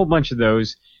 There was a whole bunch of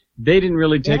those. They didn't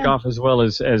really take off as well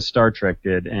as Star Trek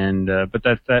did, and but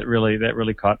that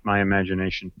really caught my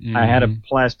imagination. Mm-hmm. I had a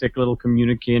plastic little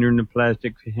communicator and a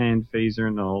plastic hand phaser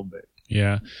and the whole bit.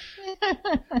 Yeah.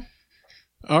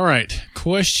 All right.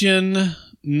 Question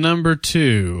number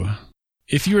 2.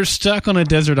 If you were stuck on a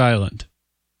desert island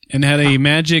and had a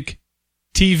magic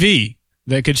TV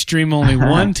that could stream only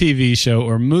one TV show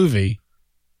or movie,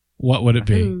 what would it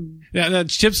be? Yeah,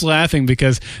 Chip's laughing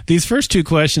because these first 2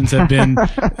 questions have been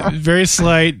very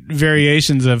slight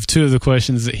variations of 2 of the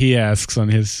questions that he asks on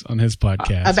his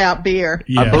podcast about beer.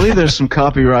 Yeah. I believe there's some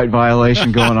copyright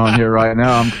violation going on here right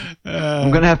now.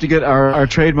 I'm going to have to get our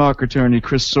trademark attorney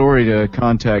Chris Sorey to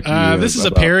contact you. This is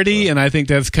a parody, and I think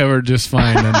that's covered just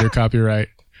fine under copyright.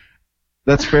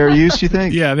 That's fair use, you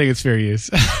think? Yeah, I think it's fair use.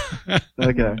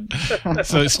 Okay.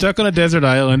 So, stuck on a desert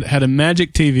island, had a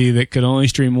magic TV that could only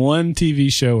stream one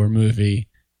TV show or movie.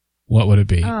 What would it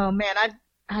be? Oh man,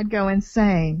 I'd go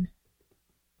insane.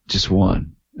 Just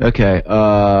one. Okay.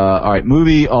 All right.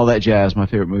 Movie, all that jazz. My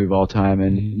favorite movie of all time.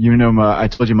 And I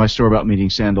told you my story about meeting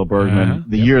Sandal Bergman.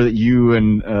 The year that you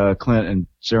and Clint and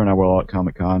Sarah and I were all at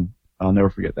Comic-Con. I'll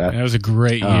never forget that. That was a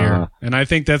great year. And I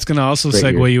think that's going to also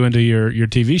segue you into your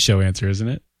TV show answer, isn't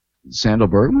it? Sandal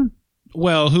Bergman?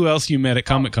 Well, who else you met at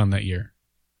Comic-Con that year?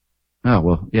 Oh,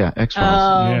 well, yeah,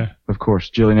 X-Files. Yeah. Of course,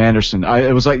 Gillian Anderson.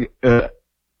 It was like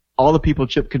all the people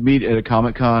Chip could meet at a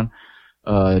Comic-Con,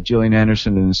 Gillian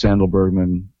Anderson and Sandal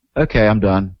Bergman. Okay, I'm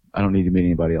done. I don't need to meet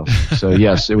anybody else. So,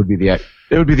 yes, it would be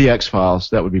the X-Files.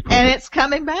 That would be perfect. And it's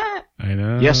coming back. I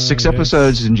know. Yes, 6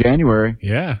 episodes in January.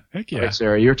 Yeah, heck yeah. All right,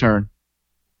 Sarah, your turn.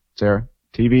 Sarah,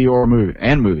 TV or movie?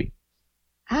 And movie.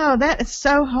 Oh, that is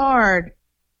so hard.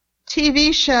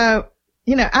 TV show.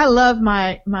 I love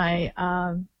my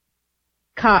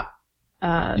cop.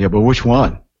 Yeah, but which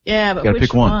one? Yeah, but gotta which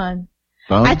pick one?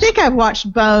 Bones? I think I've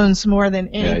watched Bones more than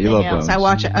anything you love else. Bones. I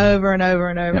watch it over and over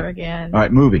and over again. All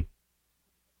right, movie.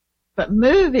 But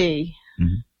movie.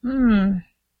 One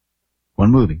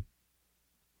movie.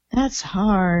 That's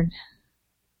hard.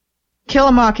 Kill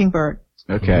a Mockingbird.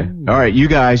 Okay. Ooh. All right, you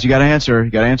guys, you got to answer.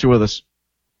 You got to answer with us.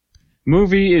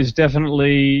 Movie is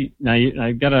definitely now.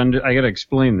 I gotta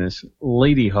explain this.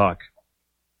 Lady Hawk,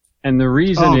 and the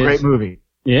reason is great movie.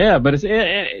 Yeah, but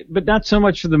but not so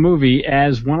much for the movie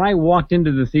as when I walked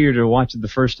into the theater to watch it the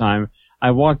first time. I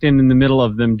walked in the middle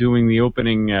of them doing the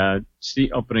opening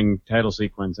title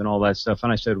sequence and all that stuff,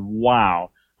 and I said, "Wow,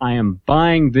 I am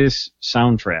buying this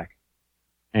soundtrack,"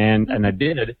 and I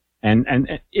did.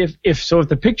 And if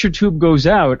the picture tube goes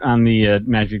out on the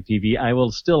Magic TV, I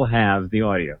will still have the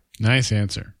audio. Nice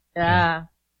answer. Yeah.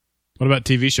 What about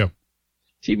TV show?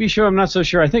 TV show, I'm not so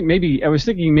sure. I was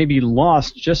thinking maybe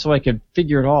Lost, just so I could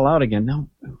figure it all out again. No,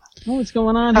 what's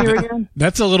going on here again?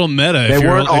 That's a little meta. They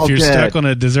weren't all if you're dead. stuck on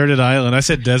a deserted island. I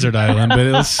said desert island, but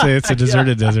let's say it's a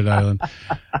deserted desert island.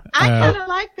 I kind of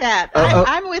like that.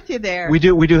 I'm with you there. We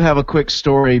do have a quick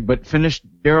story, but finish,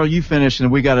 Daryl. You finish,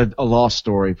 and we got a Lost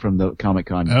story from the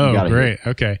Comic-Con. Oh, great.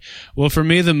 Okay. Well, for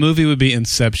me, the movie would be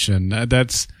Inception.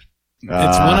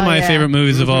 It's one of my favorite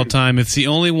movies of all time. It's the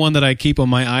only one that I keep on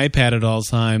my iPad at all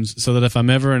times, so that if I'm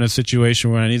ever in a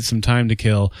situation where I need some time to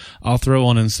kill, I'll throw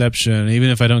on Inception. Even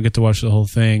if I don't get to watch the whole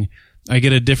thing, I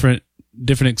get a different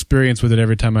experience with it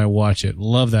every time I watch it.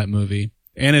 Love that movie.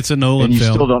 And it's a Nolan film. And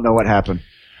you still don't know what happened.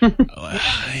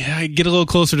 I get a little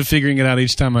closer to figuring it out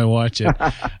each time I watch it.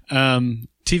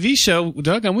 TV show,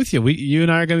 Doug, I'm with you. You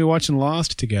and I are going to be watching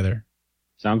Lost together.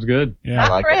 Sounds good. Yeah.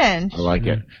 Not Fringe. I like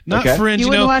it. Not Fringe. You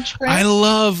wouldn't watch Fringe? I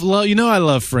love. I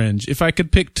love Fringe. If I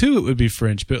could pick 2, it would be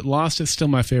Fringe. But Lost is still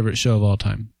my favorite show of all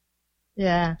time.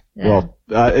 Yeah. Well,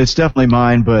 it's definitely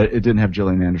mine, but it didn't have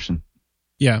Gillian Anderson.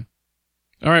 Yeah.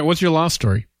 All right. What's your Lost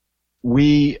story?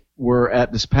 We were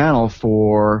at this panel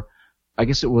for, I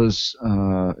guess it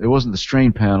wasn't the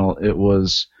Strain panel. It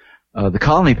was the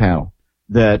Colony panel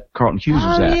that Carlton Hughes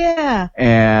was at. Yeah.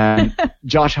 And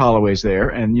Josh Holloway's there,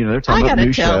 and they're talking about the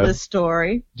new show. I got to tell this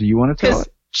story. Do you want to tell it?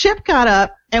 Chip got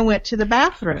up and went to the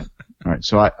bathroom. All right, different.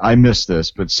 So I missed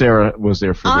this, but Sarah was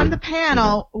there for on the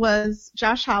panel was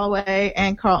Josh Holloway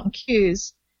and Carlton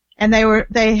Cuse, and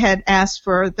they had asked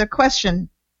for the question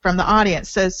from the audience.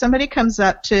 So somebody comes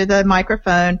up to the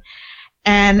microphone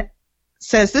and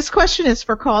says, "This question is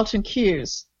for Carlton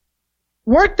Cuse.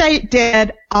 Weren't they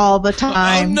dead all the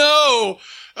time?" Oh no!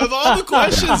 Of all the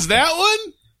questions, that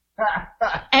one?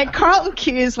 And Carlton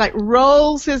Cuse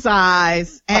rolls his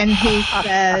eyes and he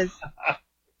says,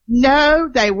 "No,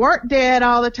 they weren't dead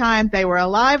all the time. They were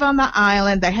alive on the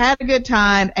island. They had a good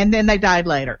time, and then they died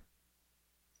later."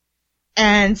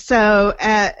 And so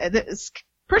this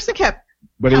person kept,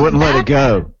 but he wouldn't let it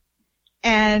go.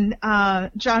 And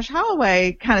Josh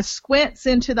Holloway kind of squints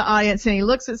into the audience and he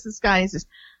looks at this guy and he says,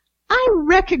 "I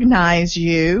recognize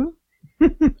you."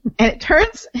 And it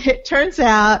turns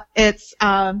out it's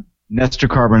Nestor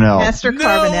Carbonell. Nestor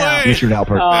Carbonell. Richard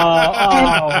Alpert.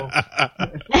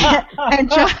 And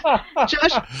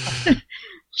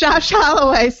Josh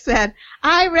Holloway said,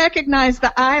 "I recognize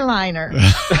the eyeliner."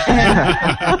 And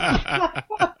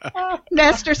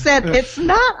Nestor said, "It's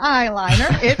not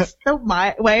eyeliner. It's the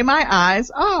way my eyes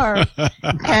are."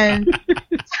 And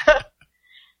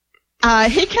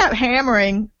he kept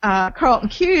hammering Carlton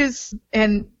Cuse,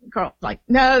 and Carlton's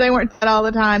 "No, they weren't dead all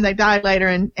the time. They died later."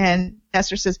 And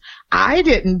Nestor says, "I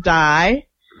didn't die."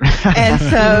 And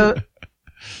so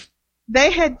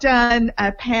they had done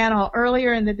a panel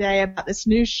earlier in the day about this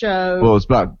new show. Well, it's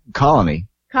about Colony.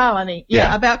 Colony,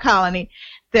 yeah, about Colony.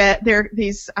 That they're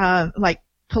these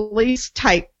police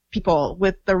type people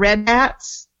with the red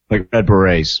hats, like red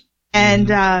berets. And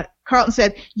Carlton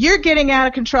said, "You're getting out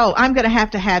of control. I'm going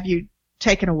to have you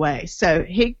taken away." So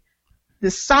the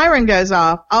siren goes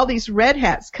off. All these red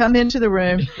hats come into the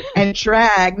room and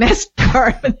drag Nestor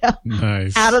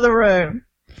Carbonell out of the room.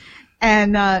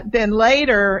 And then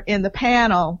later in the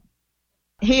panel,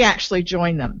 he actually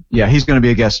joined them. Yeah, he's going to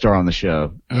be a guest star on the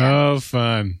show. Oh,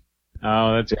 fun.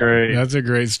 Oh, that's great. That's a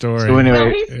great story. So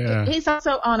anyway, he's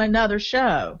also on another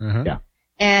show. Uh-huh. Yeah.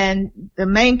 And the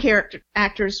main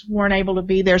actors weren't able to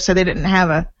be there, so they didn't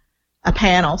have a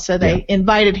panel. So they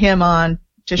invited him on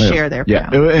to share their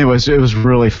panel. It was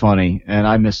really funny, and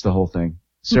I missed the whole thing.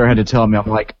 Sarah had to tell me, I'm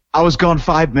like, I was gone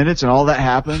 5 minutes and all that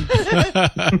happened.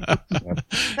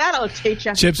 That'll teach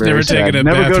you. Chip's never taken a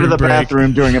Never go to the break.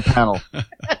 bathroom during a panel.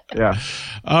 Yeah.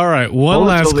 All right, one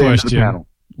last question.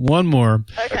 One more.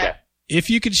 Okay. If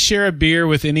you could share a beer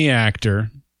with any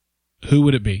actor, who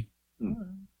would it be?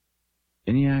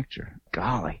 Any actor?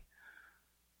 Golly.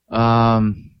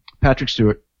 Patrick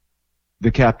Stewart,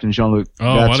 the Captain Jean-Luc.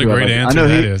 Oh, what a great answer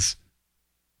that is.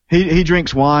 He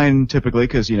drinks wine typically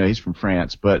because, he's from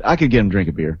France, but I could get him to drink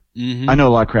a beer. Mm-hmm. I know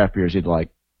a lot of craft beers he'd like.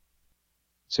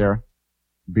 Sarah?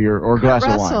 Beer or a glass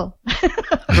of wine?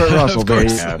 Kurt Russell, there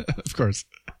you go. Of course.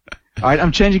 All right,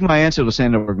 I'm changing my answer to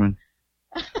Sandy Orgman.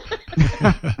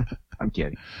 I'm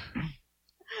kidding.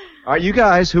 All right, you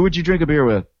guys, who would you drink a beer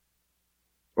with?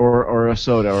 Or a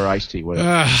soda or iced tea,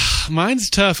 whatever.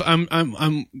 Mine's tough. I'm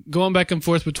going back and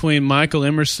forth between Michael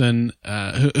Emerson,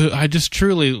 who I just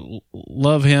truly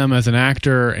love him as an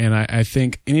actor, and I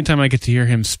think anytime I get to hear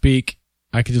him speak,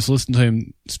 I could just listen to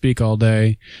him speak all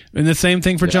day. And the same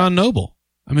thing for John Noble.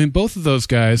 I mean, both of those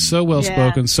guys, so well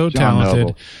spoken, so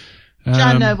talented.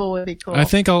 John Noble would be cool. I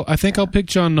think I'll pick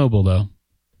John Noble though.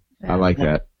 I like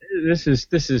that. This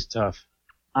is tough.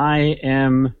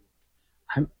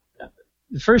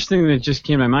 The first thing that just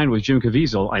came to my mind was Jim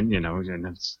Caviezel. And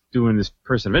I'm doing this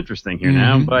person of interest thing here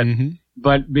now, but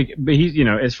he's,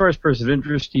 as far as person of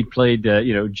interest, he played,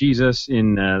 Jesus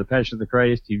in The Passion of the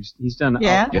Christ. He's done a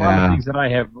lot of things that I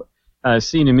have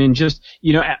seen him in. Just,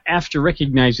 after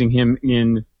recognizing him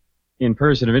in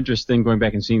person of interest, then going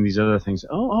back and seeing these other things.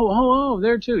 Oh,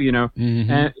 there too,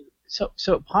 And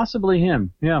so possibly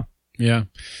him. Yeah. Yeah.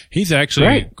 He's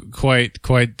actually quite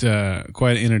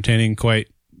entertaining,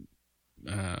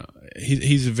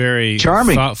 he's a very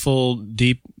charming, thoughtful,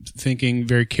 deep thinking,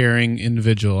 very caring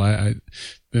individual. I've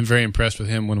been very impressed with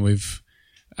him when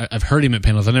I've heard him at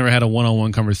panels. I never had a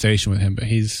one-on-one conversation with him, but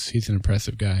he's an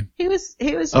impressive guy. He was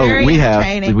very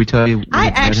entertaining. Did we tell you? I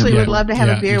actually would love to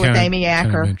have a beer with Amy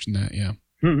Acker. Mentioned that, yeah.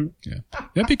 Yeah,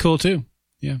 that'd be cool too.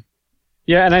 Yeah.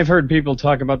 Yeah, and I've heard people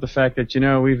talk about the fact that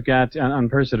we've got on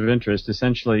person of interest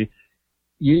essentially.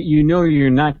 You're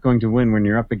not going to win when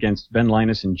you're up against Ben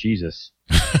Linus and Jesus.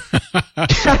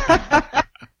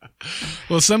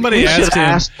 Well, somebody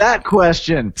asked that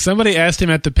question. Somebody asked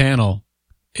him at the panel,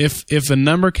 if a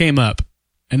number came up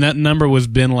and that number was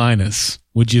Ben Linus,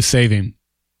 would you save him?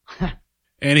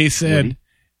 And he said,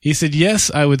 yes,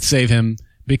 I would save him,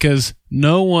 because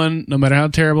no one, no matter how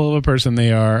terrible of a person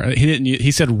they are,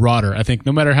 he said rotter. I think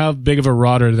no matter how big of a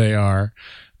rotter they are,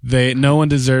 no one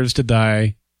deserves to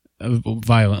die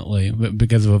violently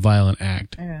because of a violent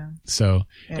act. Yeah. So,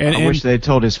 Yeah. I wish they'd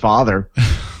told his father.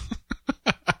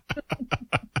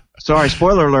 Sorry,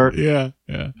 spoiler alert. Yeah.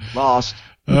 Lost.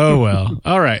 Oh well.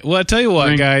 All right. Well, I tell you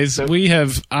what, guys, we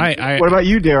have. What about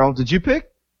you, Daryl? Did you pick?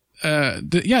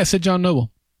 Yeah, I said John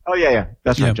Noble. Oh yeah.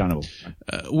 That's right, John Noble.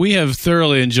 We have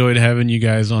thoroughly enjoyed having you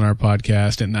guys on our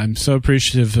podcast, and I'm so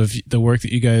appreciative of the work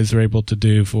that you guys are able to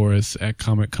do for us at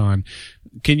Comic-Con.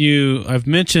 I've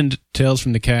mentioned Tales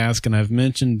from the Cask, and I've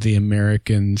mentioned the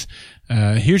Americans.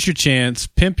 Here's your chance.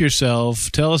 Pimp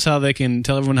yourself. Tell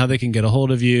everyone how they can get a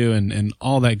hold of you and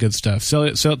all that good stuff.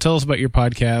 So tell us about your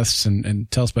podcasts and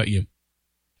tell us about you.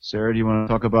 Sarah, do you want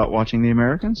to talk about watching the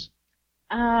Americans?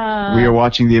 We are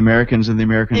watching the Americans, and the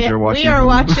Americans are watching. We are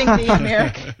watching the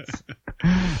Americans.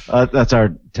 That's our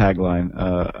tagline.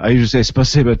 I usually say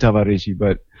 "Spasiba Tavarici,"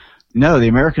 but no, the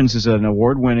Americans is an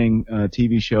award-winning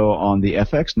TV show on the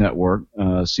FX network.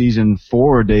 Season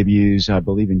 4 debuts, I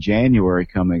believe, in January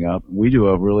coming up. We do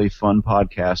a really fun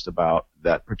podcast about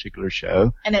that particular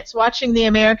show. And it's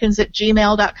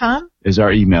watchingtheamericans@gmail.com. Is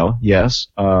our email? Yes.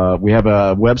 We have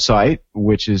a website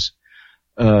which is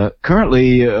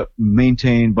currently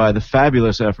maintained by the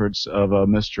fabulous efforts of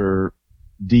Mr.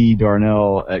 D.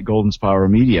 Darnell at Golden Spiral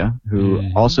Media,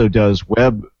 who also does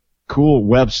cool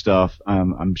web stuff.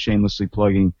 I'm shamelessly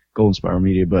plugging Golden Spiral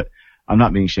Media, but I'm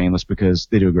not being shameless because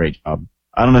they do a great job.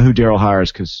 I don't know who Daryl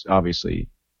hires because obviously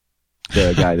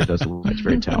the guy that does the web is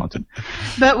very talented.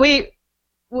 But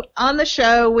on the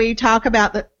show, we talk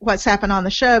about what's happened on the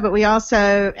show, but we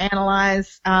also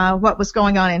analyze what was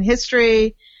going on in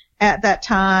history at that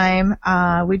time.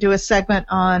 We do a segment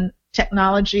on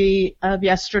technology of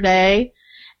yesterday,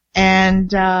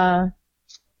 and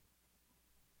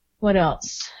what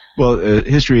else? Well,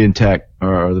 history and tech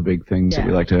are the big things that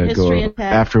we like to go over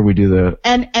after we do the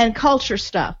and culture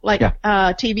stuff, like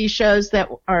TV shows that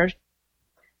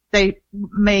they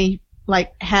may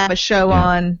like have a show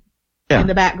on in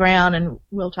the background, and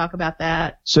we'll talk about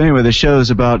that. So anyway, the show is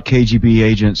about KGB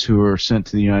agents who were sent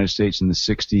to the United States in the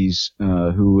 60s,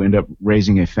 who end up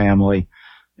raising a family,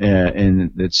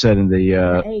 and it's set in the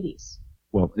 80s.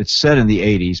 Well, it's set in the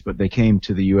 80s, but they came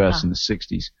to the U.S. in the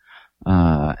 60s.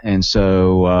 And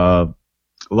so, a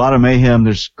lot of mayhem.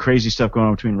 There's crazy stuff going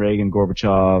on between Reagan,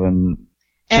 Gorbachev, and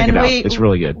check it out. It's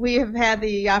really good. We have had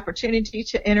the opportunity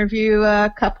to interview a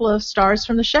couple of stars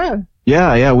from the show.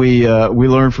 Yeah. We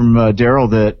learned from Daryl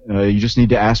that you just need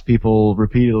to ask people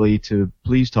repeatedly to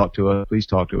please talk to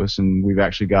us, and we've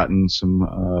actually gotten some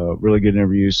really good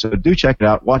interviews. So do check it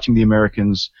out.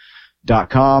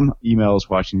 WatchingTheAmericans.com. Email is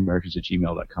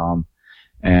WatchingTheAmericans@gmail.com.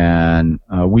 And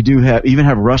we do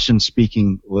have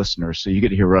Russian-speaking listeners, so you get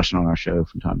to hear Russian on our show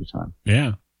from time to time.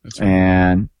 Yeah, that's right.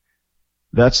 And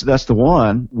that's the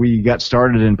one. We got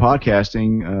started in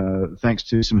podcasting thanks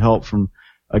to some help from.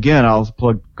 Again, I'll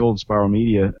plug Golden Spiral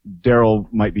Media.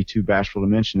 Daryl might be too bashful to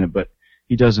mention it, but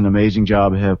he does an amazing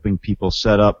job of helping people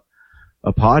set up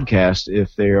a podcast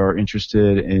if they are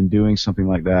interested in doing something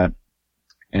like that.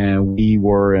 And we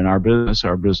were in our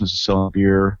business is selling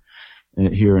beer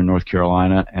here in North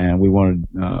Carolina, and we've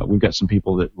got some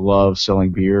people that love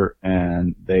selling beer,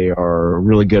 and they are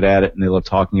really good at it, and they love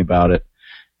talking about it.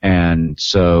 And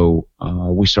so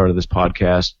we started this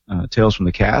podcast, Tales from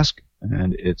the Cask,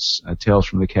 and it's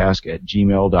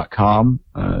talesfromthecask@gmail.com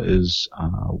is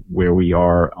where we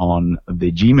are on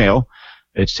the Gmail.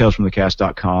 It's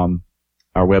talesfromthecask.com,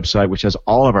 our website, which has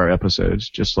all of our episodes,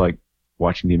 just like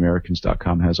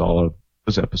watchingtheamericans.com has all of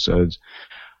those episodes.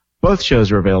 Both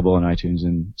shows are available on iTunes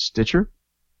and Stitcher.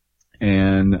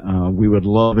 And we would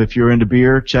love, if you're into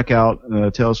beer, check out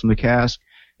Tales from the Cask.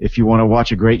 If you want to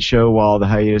watch a great show while the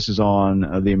hiatus is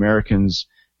on, The Americans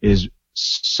is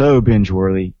so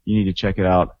binge-worthy. You need to check it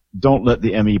out. Don't let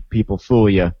the Emmy people fool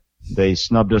you. They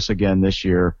snubbed us again this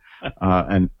year.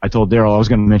 And I told Daryl I was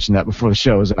going to mention that before the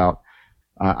show was out.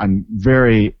 I'm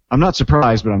not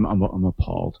surprised, but I'm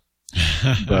appalled.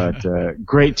 But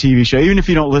great TV show. Even if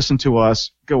you don't listen to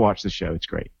us, go watch the show. It's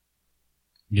great.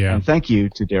 Yeah. And thank you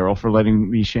to Daryl for letting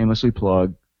me shamelessly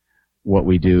plug what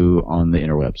we do on the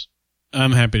interwebs.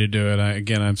 I'm happy to do it.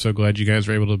 I'm so glad you guys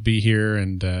were able to be here,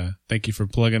 and thank you for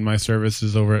plugging my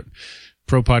services over at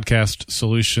Pro Podcast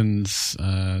Solutions.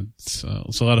 It's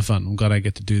a lot of fun. I'm glad I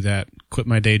get to do that. Quit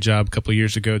my day job a couple of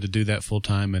years ago to do that full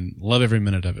time, and love every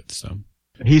minute of it. So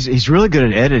he's really good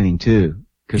at editing too,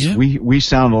 because we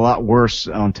sound a lot worse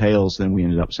on Tales than we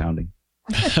ended up sounding.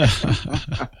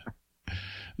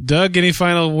 Doug, any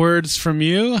final words from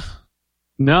you?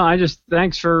 No, I just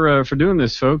thanks for doing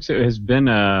this, folks. It has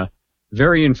been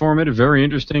very informative, very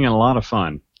interesting, and a lot of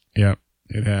fun. Yep,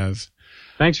 it has.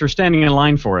 Thanks for standing in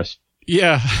line for us.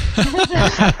 Yeah.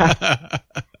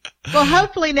 Well,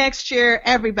 hopefully next year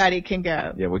everybody can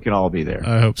go. Yeah, we can all be there.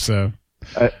 I hope so.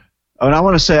 And I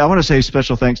want to say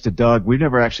special thanks to Doug. We've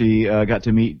never actually got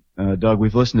to meet Doug.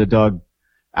 We've listened to Doug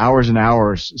hours and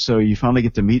hours, so you finally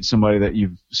get to meet somebody that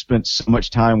you've spent so much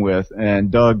time with.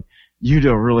 And Doug, you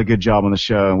do a really good job on the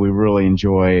show, and we really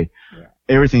enjoy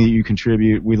everything that you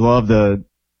contribute. We love the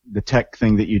tech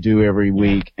thing that you do every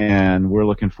week, and we're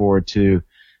looking forward to,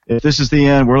 if this is the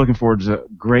end, we're looking forward to a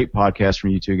great podcast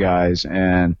from you two guys.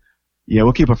 And yeah,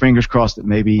 we'll keep our fingers crossed that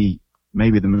maybe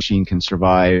the machine can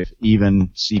survive even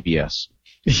CBS.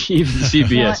 Even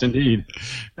CBS, indeed.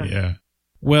 Yeah.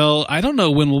 Well, I don't know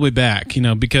when we'll be back,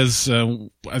 because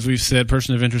as we've said,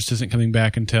 Person of Interest isn't coming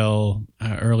back until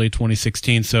early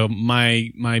 2016. So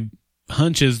my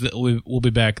hunch is that we'll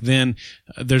be back then.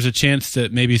 There's a chance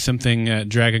that maybe something at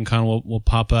Dragon Con will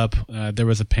pop up. There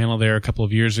was a panel there a couple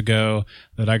of years ago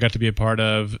that I got to be a part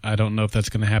of. I don't know if that's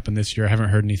going to happen this year. I haven't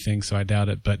heard anything, so I doubt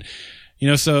it. But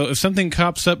so if something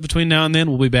pops up between now and then,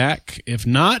 we'll be back. If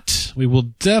not, we will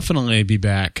definitely be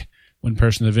back when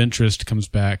Person of Interest comes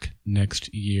back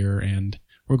next year. And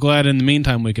we're glad in the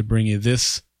meantime we could bring you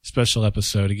this special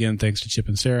episode. Again, thanks to Chip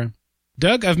and Sarah.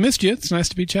 Doug, I've missed you. It's nice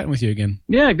to be chatting with you again.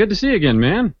 Yeah, good to see you again,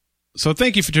 man. So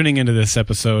thank you for tuning into this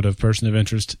episode of Person of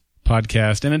Interest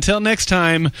podcast. And until next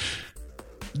time,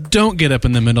 don't get up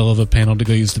in the middle of a panel to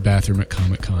go use the bathroom at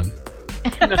Comic-Con.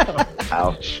 No.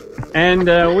 Ouch.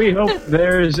 And we hope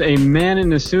there's a man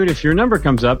in a suit. If your number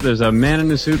comes up, there's a man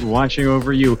in a suit watching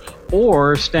over you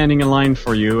or standing in line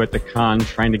for you at the con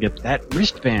trying to get that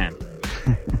wristband.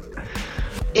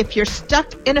 If you're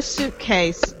stuck in a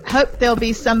suitcase, hope there'll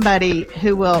be somebody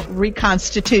who will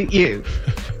reconstitute you.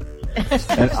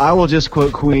 And I will just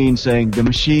quote Queen saying, "The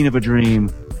machine of a dream,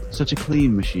 such a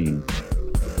clean machine."